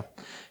 yeah.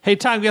 Hey,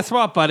 Tom, guess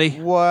what, buddy?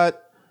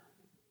 What?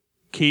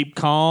 Keep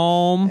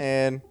calm.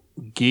 And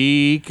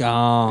Geek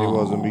on. it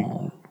wasn't me.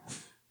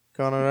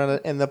 Gonna run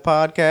it in the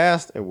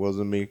podcast. It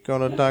wasn't me.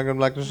 Gonna talk him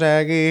like the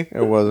Shaggy.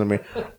 It wasn't me.